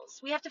ourselves.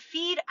 We have to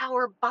feed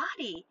our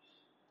body.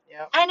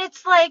 Yep. And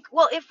it's like,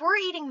 well, if we're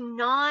eating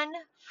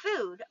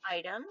non-food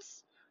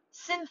items,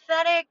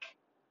 synthetic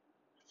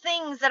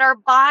things that our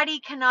body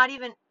cannot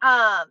even,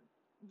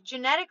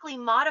 genetically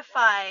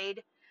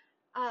modified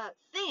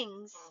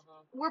things,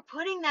 we're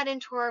putting that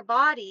into our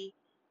body.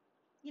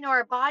 You know,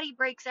 our body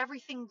breaks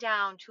everything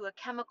down to a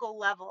chemical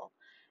level.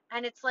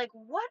 And it's like,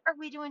 what are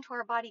we doing to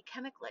our body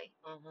chemically?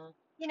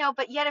 You know,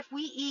 but yet if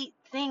we eat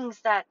things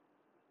that,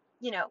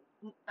 you know,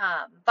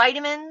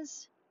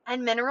 vitamins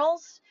and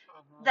minerals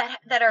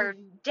that are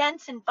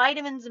dense in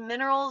vitamins and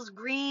minerals,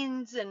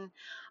 greens and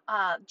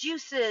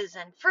juices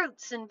and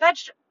fruits and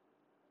vegetables.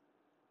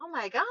 Oh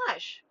my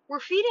gosh, we're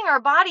feeding our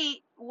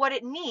body what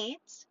it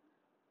needs,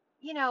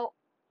 you know,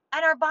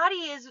 and our body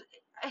is,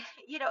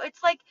 you know,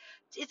 it's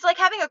like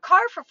having a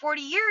car for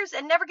 40 years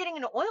and never getting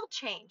an oil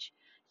change.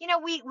 You know,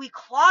 we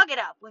clog it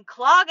up, we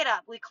clog it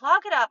up, we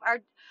clog it up.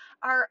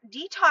 Our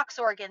detox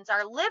organs,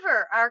 our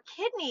liver, our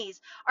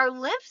kidneys, our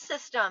lymph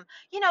system,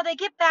 you know, they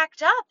get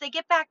backed up. They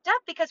get backed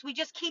up because we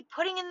just keep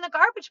putting in the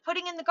garbage.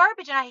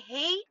 And I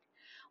hate,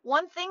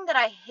 one thing that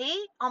I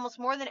hate almost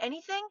more than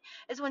anything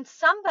is when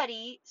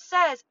somebody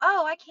says,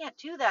 oh, I can't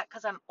do that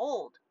because I'm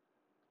old.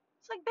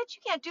 It's like, bitch,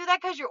 you can't do that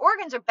because your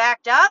organs are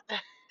backed up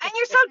and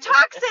you're so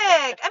toxic.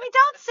 I mean,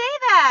 don't say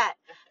that.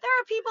 There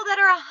are people that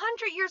are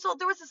 100 years old.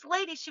 There was this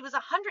lady, she was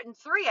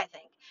 103, I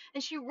think,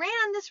 and she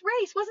ran this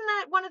race. Wasn't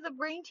that one of the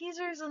brain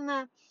teasers in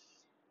the...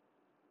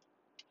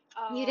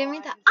 You didn't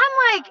read that?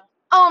 I'm like,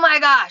 oh my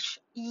gosh,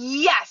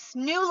 yes,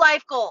 new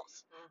life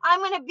goals. I'm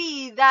going to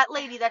be that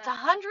lady that's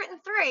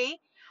 103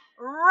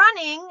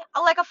 running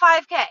like a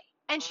 5K.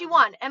 And she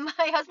won. And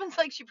my husband's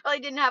like, she probably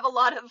didn't have a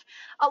lot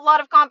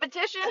of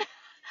competition.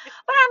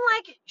 But I'm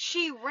like,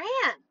 she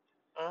ran.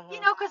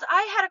 You know, because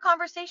I had a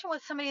conversation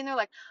with somebody and they're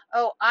like,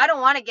 oh, I don't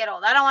want to get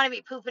old. I don't want to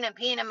be pooping and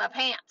peeing in my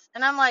pants.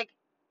 And I'm like,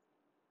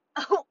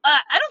 oh,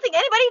 I don't think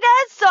anybody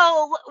does.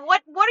 So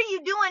what are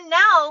you doing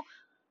now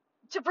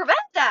to prevent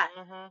that?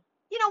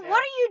 You know,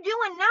 what are you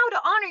doing now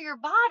to honor your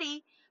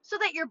body so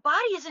that your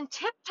body is in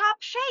tip-top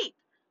shape?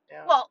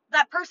 Yeah. Well,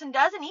 that person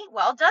doesn't eat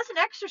well, doesn't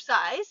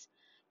exercise,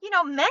 you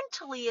know,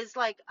 mentally is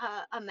like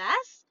a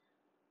mess.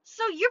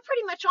 So you're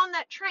pretty much on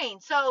that train.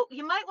 So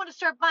you might want to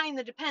start buying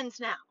the Depends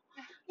now.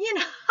 You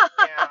know.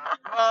 Yeah.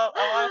 Well,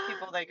 a lot of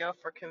people, they go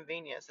for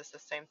convenience. It's the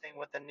same thing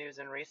with the news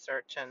and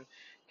research and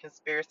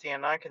conspiracy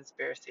and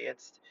non-conspiracy.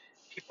 It's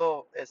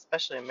people,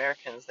 especially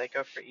Americans, they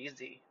go for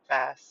easy,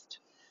 fast.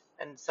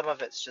 And some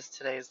of it's just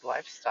today's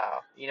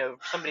lifestyle. You know,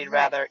 somebody'd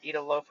rather eat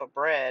a loaf of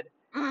bread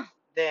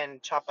than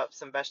chop up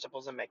some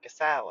vegetables and make a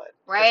salad.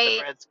 Because the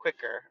bread's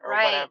quicker or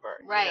whatever.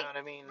 You know what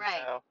I mean?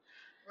 So,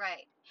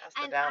 that's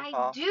the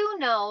downfall. I do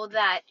know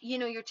that, you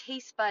know, your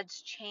taste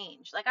buds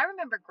change. Like, I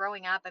remember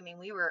growing up, I mean,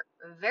 we were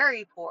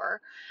very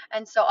poor.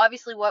 And so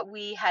obviously what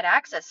we had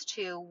access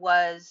to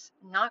was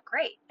not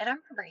great. And I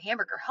remember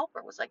Hamburger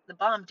Helper was like the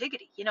bomb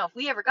diggity. You know, if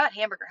we ever got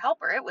Hamburger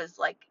Helper, it was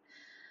like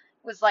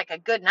a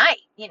good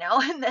night, you know.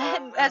 And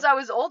then as I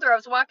was older, I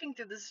was walking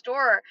through the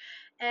store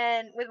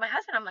and with my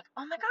husband, I'm like,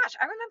 oh my gosh,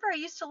 I remember I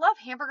used to love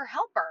Hamburger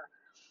Helper.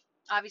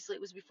 Obviously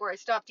it was before I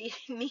stopped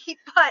eating meat,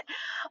 but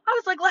I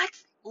was like,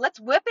 let's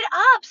whip it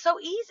up. So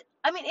easy.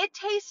 I mean, it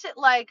tasted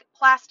like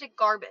plastic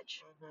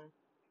garbage.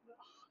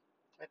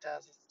 It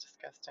does. It's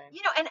disgusting.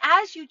 You know, and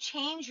as you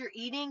change your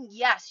eating,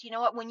 yes, you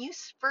know what, when you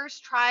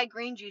first try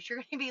green juice, you're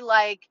going to be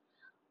like,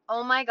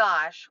 oh my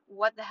gosh,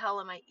 what the hell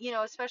am I, you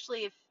know,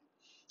 especially if,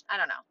 I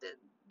don't know, it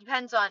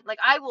depends on, like,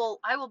 I will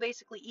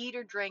basically eat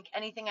or drink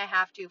anything I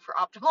have to for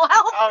optimal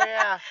health. Oh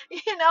yeah.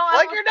 You know,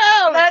 like your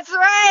nose. That's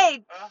right.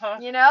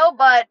 You know,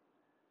 but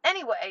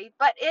anyway,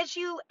 but as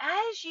you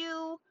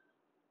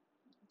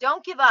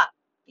don't give up,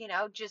 you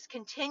know, just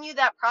continue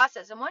that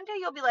process. And one day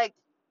you'll be like,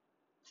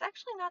 it's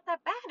actually not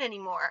that bad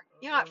anymore.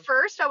 You know, at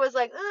first I was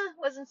like,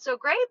 wasn't so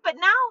great, but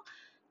now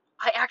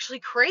I actually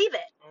crave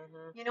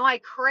it. You know, I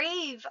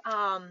crave,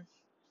 I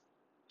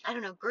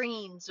don't know,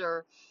 greens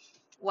or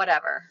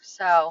whatever.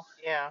 So.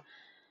 Yeah.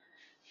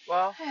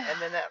 Well,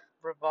 and then that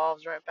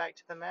revolves right back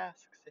to the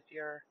masks. If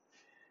you're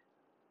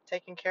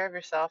taking care of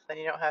yourself, then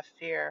you don't have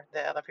fear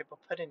that other people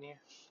put in you.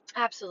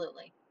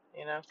 Absolutely.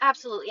 You know?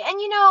 Absolutely.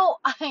 And you know,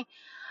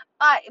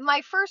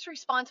 my first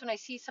response when I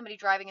see somebody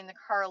driving in the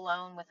car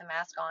alone with a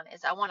mask on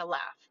is I want to laugh.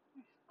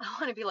 I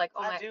want to be like,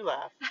 oh my. I do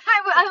laugh.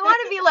 I want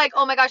to be like,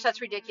 oh my gosh,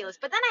 that's ridiculous.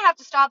 But then I have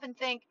to stop and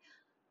think,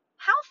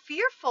 how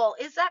fearful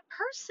is that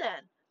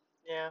person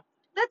Yeah.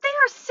 that they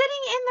are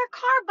sitting in their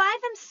car by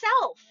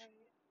themselves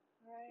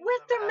Right.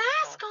 with their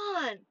Mask mask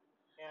on,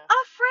 Yeah.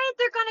 afraid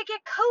they're going to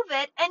get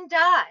COVID and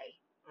die.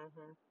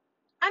 Mhm.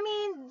 I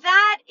mean,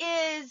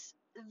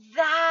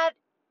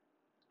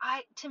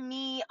 to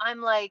me,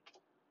 I'm like,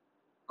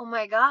 oh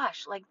my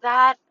gosh, like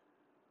that,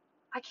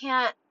 I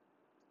can't,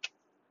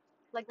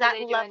 like What that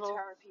they do level. to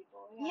our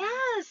people. Yeah.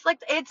 Yes,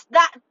 like it's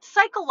that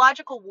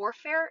psychological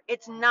warfare.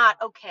 It's not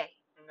okay.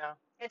 No.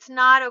 It's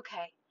not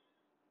okay.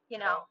 You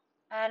No. know,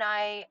 and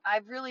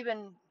I've really been,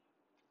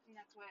 And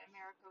that's what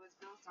America was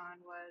built on,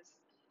 was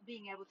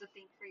being able to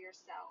think for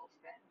yourself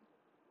and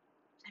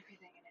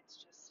everything. And it's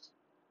just,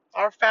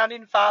 Our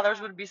founding fathers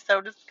would be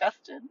so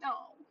disgusted.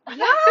 no.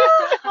 yeah,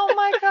 oh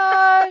my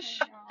gosh.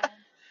 I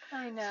know.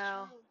 I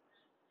know. It's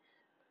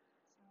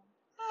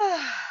true.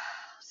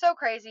 So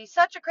crazy,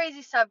 such a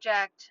crazy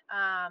subject.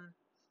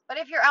 But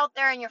if you're out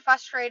there and you're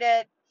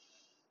frustrated,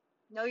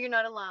 know you're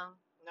not alone.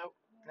 Nope.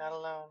 Not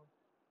alone.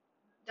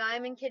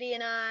 Diamond Kitty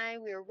and I,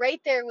 we're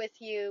right there with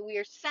you. We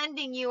are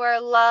sending you our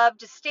love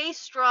to stay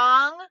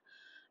strong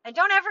and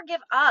don't ever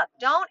give up.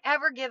 Don't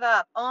ever give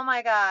up. Oh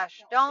my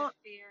gosh. Don't let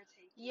fear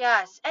take you.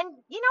 Yes. And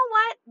you know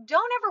what?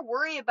 Don't ever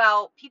worry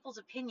about people's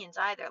opinions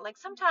either. Like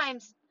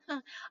sometimes,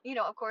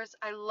 of course,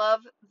 I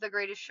love The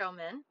Greatest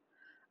Showman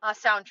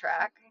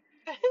soundtrack.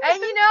 And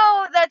you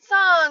know that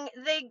song,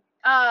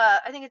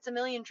 I think it's A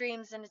Million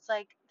Dreams, and it's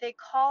like they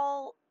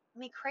call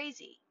me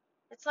crazy.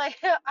 It's like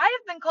I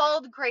have been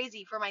called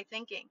crazy for my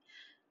thinking,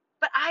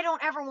 but I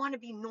don't ever want to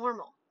be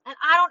normal. And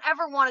I don't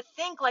ever want to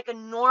think like a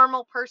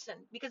normal person,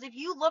 because if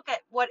you look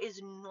at what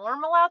is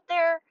normal out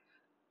there,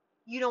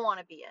 you don't want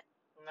to be it.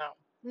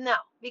 No,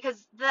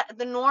 because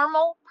the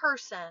normal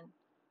person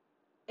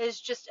is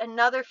just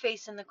another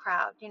face in the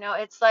crowd.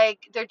 It's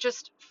like they're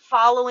just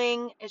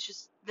following, it's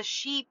just the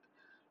sheep.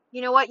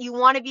 You know what? You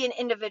want to be an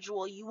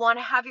individual. You want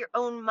to have your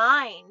own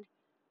mind.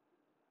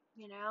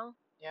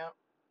 Yep.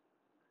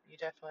 You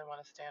definitely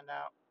want to stand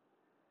out.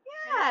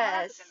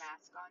 Yes. With the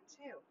mask on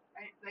too.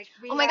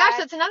 Oh my gosh,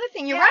 that's another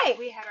thing. You're right.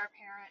 We had our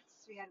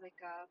parents. We had like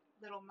a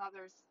little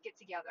mothers get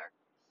together,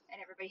 and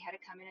everybody had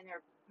to come in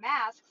their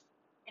masks.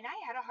 And I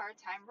had a hard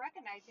time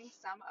recognizing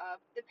some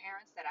of the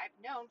parents that I've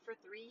known for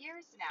 3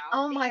 years now,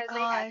 Oh my because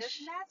they had this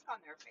gosh. mask on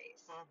their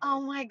face. Oh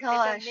my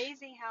gosh. It's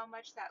amazing how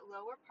much that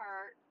lower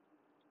part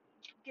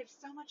gives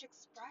so much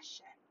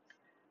expression.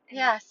 And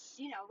Yes.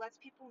 lets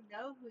people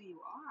know who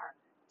you are.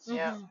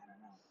 Yeah. I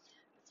don't know.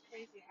 It's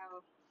crazy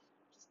how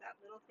just that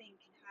little thing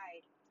can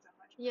hide so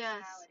much Yes.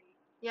 personality.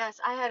 Yes,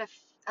 I had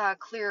a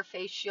clear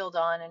face shield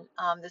on,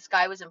 and this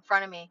guy was in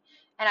front of me,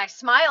 and I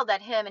smiled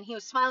at him, and he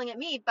was smiling at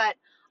me, but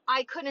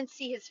I couldn't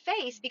see his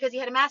face because he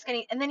had a mask,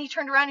 and then he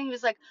turned around and he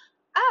was like,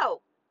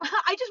 "Oh,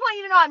 I just want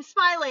you to know I'm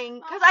smiling,"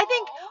 because I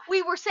think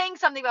we were saying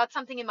something about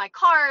something in my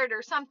card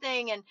or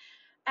something, and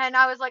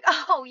I was like,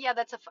 "Oh yeah,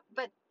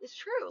 but it's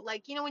true.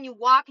 Like when you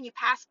walk and you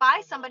pass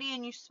by somebody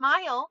and you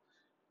smile,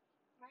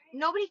 Right.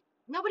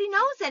 nobody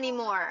knows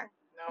anymore.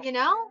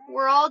 No.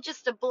 We're all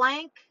just a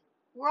blank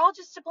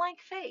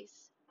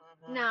face.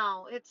 Mhm.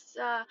 No, it's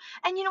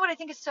and you know what I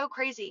think is so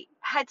crazy?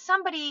 Had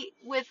somebody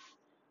with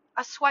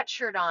a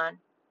sweatshirt on,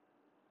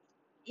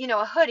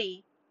 a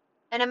hoodie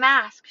and a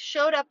mask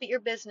showed up at your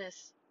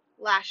business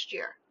last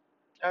year,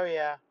 Oh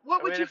yeah.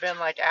 what would It you have been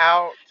like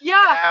out?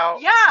 Yeah,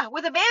 Out. yeah,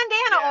 with a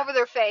bandana Yeah. over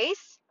their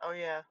face Oh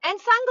yeah. and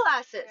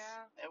sunglasses.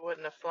 Yeah. It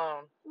wouldn't have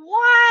flown.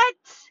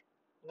 What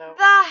No.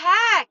 the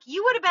heck?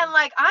 You would have been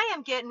like, I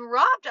am getting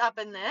robbed up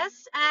in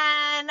this.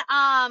 And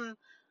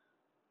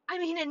I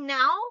mean, and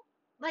now,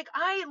 like,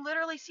 I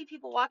literally see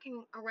people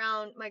walking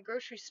around my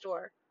grocery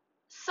store,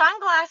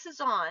 sunglasses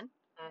on,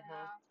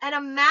 Mhm. and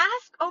a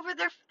mask over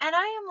their, and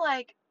I am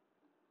like,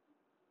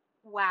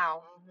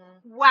 wow,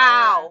 Mhm.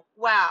 wow,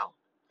 wow,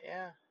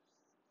 Yeah.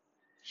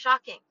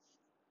 shocking.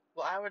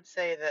 Well, I would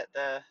say that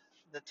the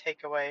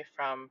takeaway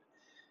from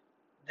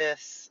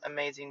this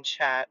amazing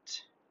chat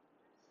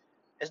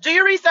is do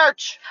your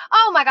research.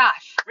 Oh my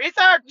gosh.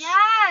 Research.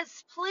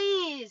 Yes,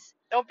 please.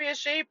 Don't be a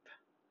sheep.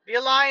 Be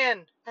a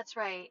lion. That's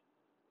right.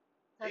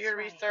 Do your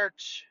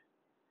research.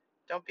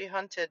 Don't be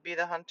hunted. Be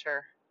the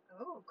hunter.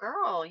 Oh,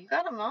 girl, you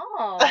got them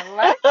all. I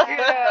like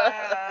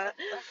it.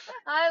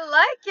 I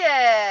like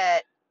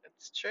it.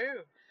 It's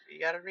true. You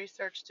got to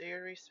research. Do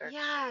your research.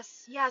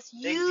 Yes, yes.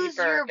 Dig Use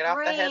deeper. your Get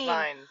brain. off the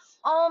headlines.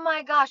 Oh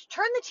my gosh.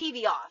 Turn the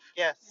TV off.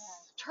 Yes.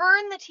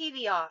 Turn the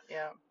TV off.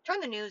 Yeah. Turn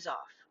the news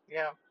off.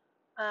 Yeah.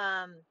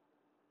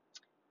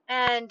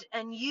 And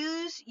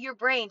use your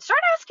brain. Start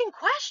asking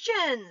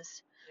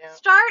questions. Yeah.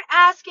 Start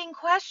asking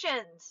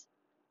questions.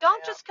 Don't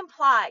Yeah. just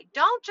comply.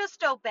 Don't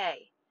just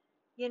obey.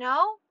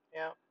 Yeah.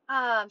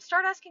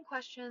 Start asking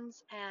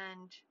questions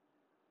and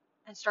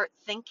start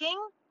thinking.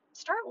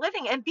 Start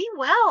living and be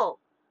well.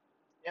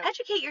 Yep.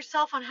 Educate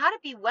yourself on how to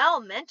be well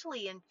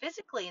mentally and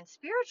physically and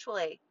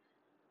spiritually.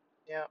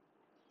 Yeah.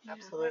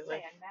 Absolutely. I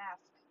say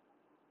unmask.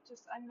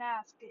 Just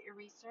unmask. Get your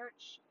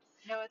research.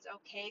 Know it's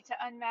okay to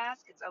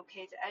unmask. It's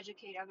okay to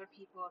educate other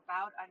people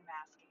about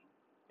unmasking.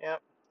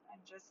 Yep.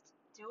 And just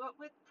do it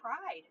with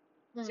pride.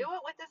 Mm. Do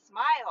it with a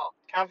smile.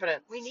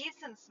 Confidence. We need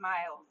some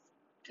smiles.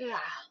 Yeah,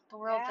 the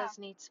world Yeah. does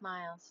need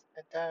smiles.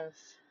 It does.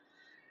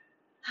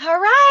 All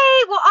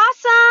right. Well,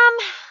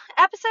 awesome.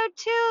 Episode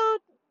 2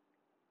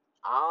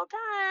 all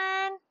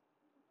done.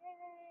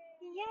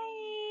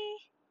 Yay.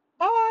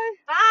 Bye.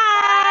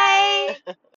 Bye. Bye.